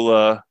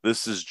Mazzulla.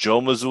 This is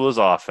Joe Mazzulla's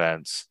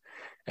offense.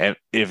 And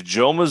if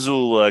Joe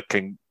Mazzulla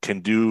can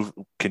do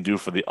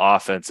for the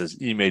offense as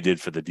Ime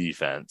did for the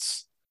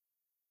defense,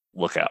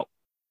 look out.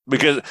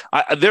 Because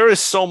there is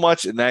so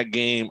much in that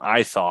game,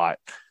 I thought,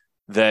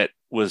 that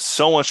was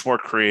so much more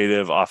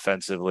creative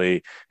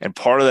offensively. And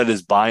part of that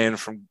is buy-in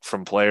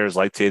from players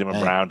like Tatum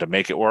and Brown to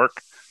make it work.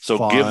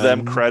 So give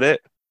them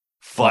credit.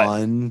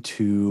 Fun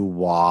to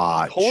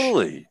watch.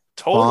 Totally.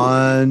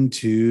 Fun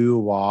to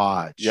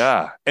watch.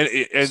 Yeah.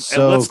 And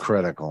so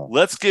critical.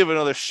 Let's give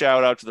another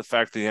shout out to the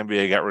fact that the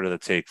NBA got rid of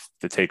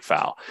the take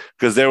foul.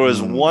 Because there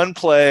was one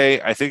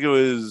play, I think it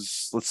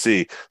was, let's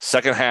see,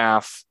 second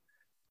half.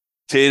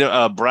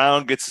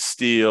 Brown gets a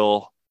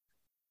steal,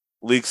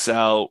 leaks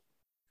out.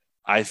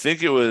 I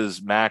think it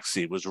was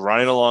Maxey was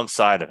running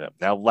alongside of him.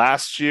 Now,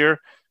 last year,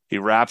 he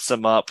wraps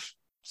him up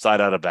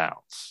side out of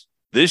bounds.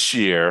 This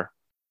year,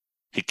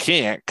 he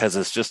can't because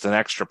it's just an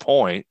extra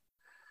point.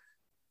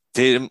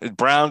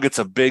 Brown gets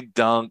a big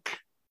dunk.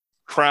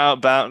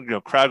 Crowd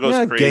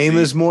goes crazy. Game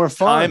is more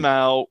fun.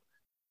 Timeout,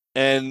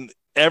 and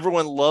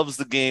everyone loves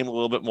the game a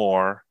little bit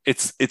more.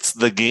 It's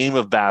the game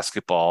of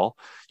basketball.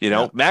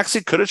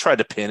 Maxey could have tried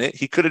to pin it.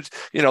 He could have,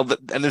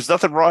 and there's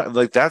nothing wrong.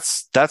 Like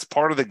that's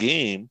part of the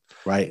game,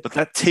 right? But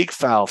that take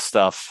foul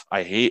stuff,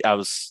 I hate. I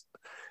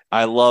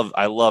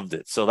loved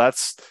it. So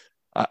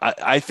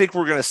I think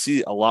we're going to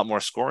see a lot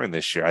more scoring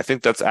this year. I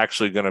think that's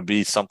actually going to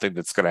be something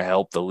that's going to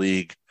help the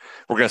league.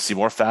 We're going to see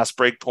more fast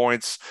break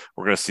points.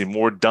 We're going to see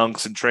more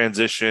dunks in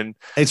transition.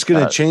 It's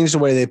going to change the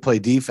way they play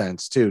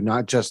defense too,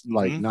 not just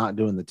like not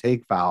doing the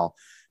take foul,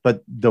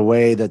 but the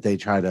way that they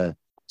try to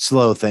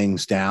slow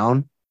things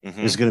down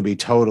is going to be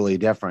totally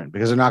different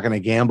because they're not going to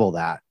gamble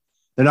that.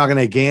 They're not going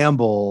to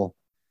gamble,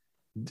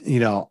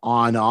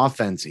 on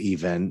offense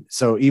even.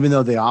 So even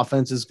though the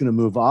offense is going to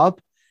move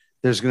up,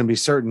 there's going to be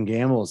certain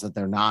gambles that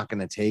they're not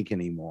going to take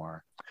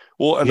anymore.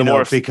 Well,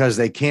 and because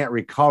they can't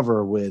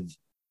recover with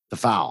the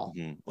foul.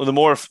 Well, the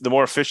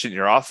more efficient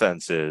your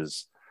offense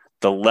is,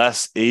 the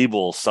less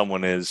able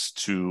someone is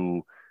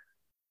to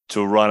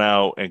run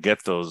out and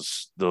get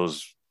those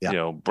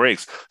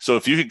breaks. So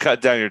if you can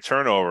cut down your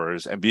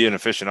turnovers and be an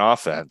efficient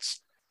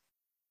offense,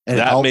 and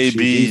that may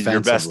be your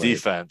best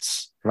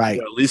defense,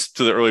 right? At least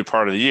to the early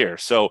part of the year.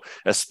 So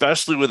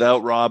especially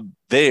without Rob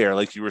there,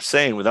 like you were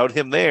saying, without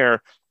him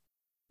there,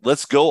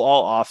 let's go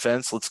all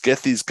offense. Let's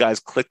get these guys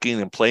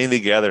clicking and playing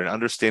together and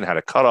understand how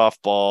to cut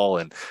off ball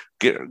and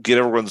get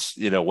everyone's,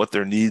 what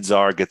their needs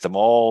are, get them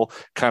all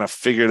kind of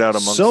figured out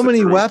amongst so many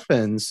group.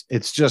 Weapons.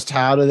 It's just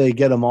how do they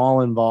get them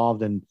all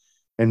involved and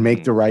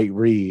make the right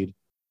read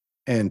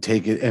and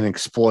take it and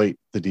exploit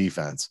the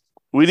defense.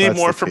 We need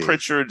more for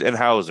Pritchard and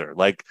Hauser.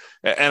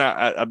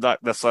 I'm not,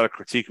 that's not a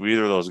critique of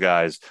either of those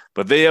guys,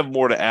 but they have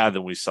more to add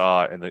than we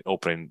saw in the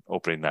opening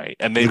night.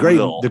 And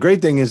the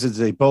great thing is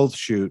they both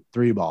shoot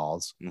 3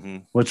 balls,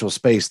 which will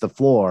space the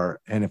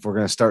floor. And if we're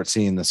going to start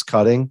seeing this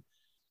cutting,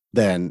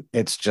 then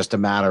it's just a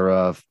matter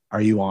of,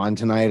 are you on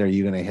tonight? Are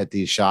you going to hit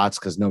these shots?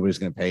 Because nobody's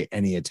going to pay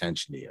any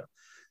attention to you.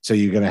 So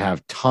you're going to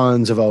have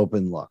tons of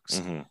open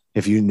looks.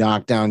 If you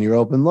knock down your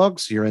open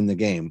looks, you're in the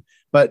game.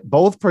 But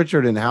both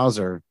Pritchard and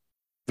Hauser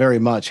very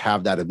much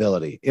have that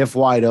ability. If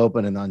wide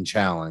open and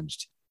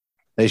unchallenged,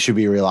 they should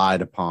be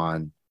relied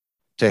upon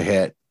to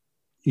hit,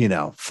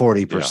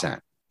 40%.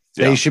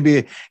 They should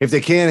be, if they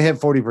can't hit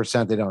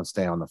 40%, they don't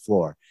stay on the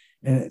floor.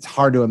 And it's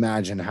hard to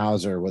imagine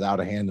Hauser without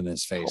a hand in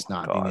his face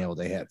being able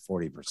to hit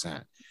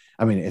 40%.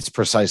 I mean, it's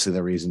precisely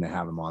the reason to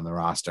have him on the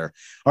roster.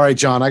 All right,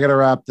 John, I got to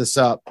wrap this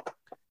up.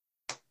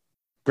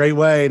 Great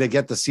way to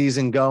get the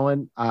season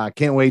going.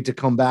 Can't wait to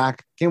come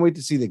back. Can't wait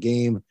to see the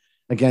game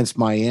against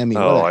Miami.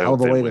 What a hell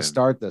of a way to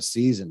start the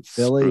season.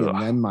 Philly and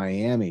then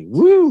Miami.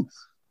 Woo!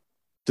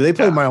 Do they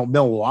play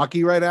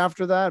Milwaukee right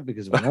after that?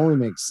 Because it only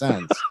makes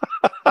sense.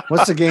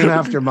 What's the game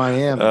after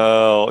Miami?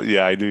 Oh,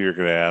 yeah, I knew you were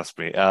going to ask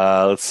me.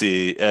 Let's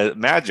see.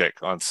 Magic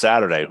on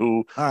Saturday,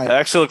 who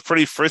actually looked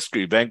pretty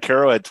frisky.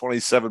 Banchero had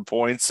 27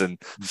 points and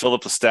filled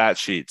up the stat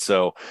sheet.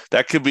 So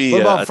that could be.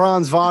 What about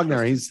Franz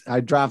Wagner?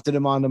 I drafted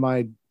him onto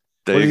my.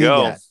 There you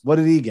go. What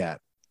did he get?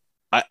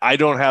 I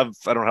don't have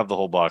the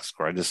whole box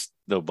score. I just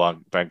know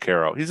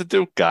Banchero. He's a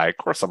Duke guy. Of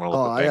course, I'm going to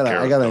look at Banchero.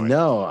 I gotta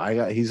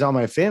know. He's on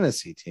my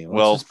fantasy team.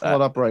 Let's just pull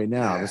it up right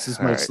now. This is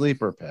my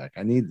sleeper pick.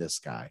 I need this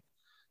guy.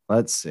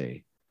 Let's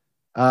see.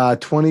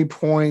 20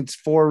 points,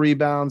 4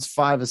 rebounds,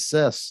 5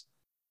 assists.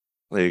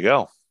 There you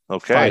go.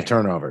 Okay. 5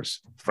 turnovers.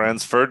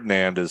 Franz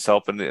Ferdinand is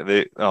helping.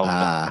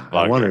 I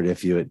wondered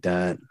if you had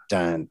done.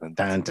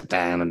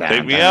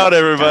 Take me out,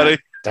 everybody.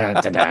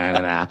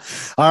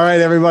 All right,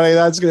 everybody,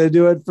 that's going to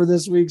do it for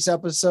this week's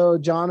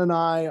episode. John and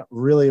I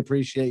really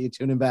appreciate you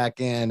tuning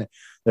back in.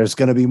 There's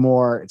going to be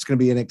more. It's going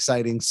to be an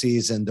exciting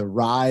season. The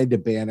ride to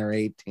Banner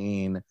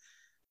 18.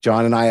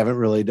 John and I haven't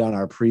really done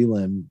our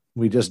prelim.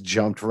 We just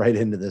jumped right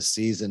into this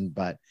season,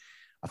 but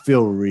I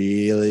feel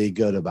really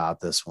good about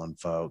this one,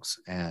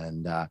 folks,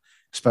 and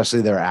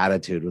especially their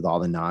attitude with all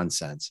the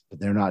nonsense. But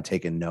they're not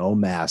taking no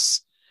mess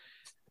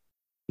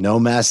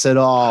at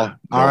all.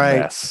 All right.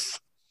 Mess.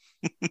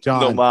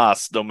 John,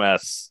 no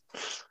mess.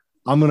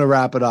 I'm going to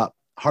wrap it up.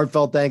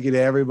 Heartfelt thank you to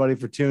everybody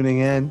for tuning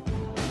in.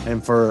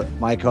 And for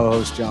my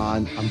co-host,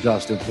 John, I'm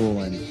Justin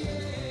Poulin.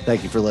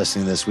 Thank you for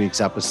listening to this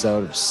week's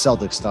episode of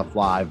Celtics Stuff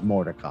Live.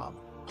 More to come.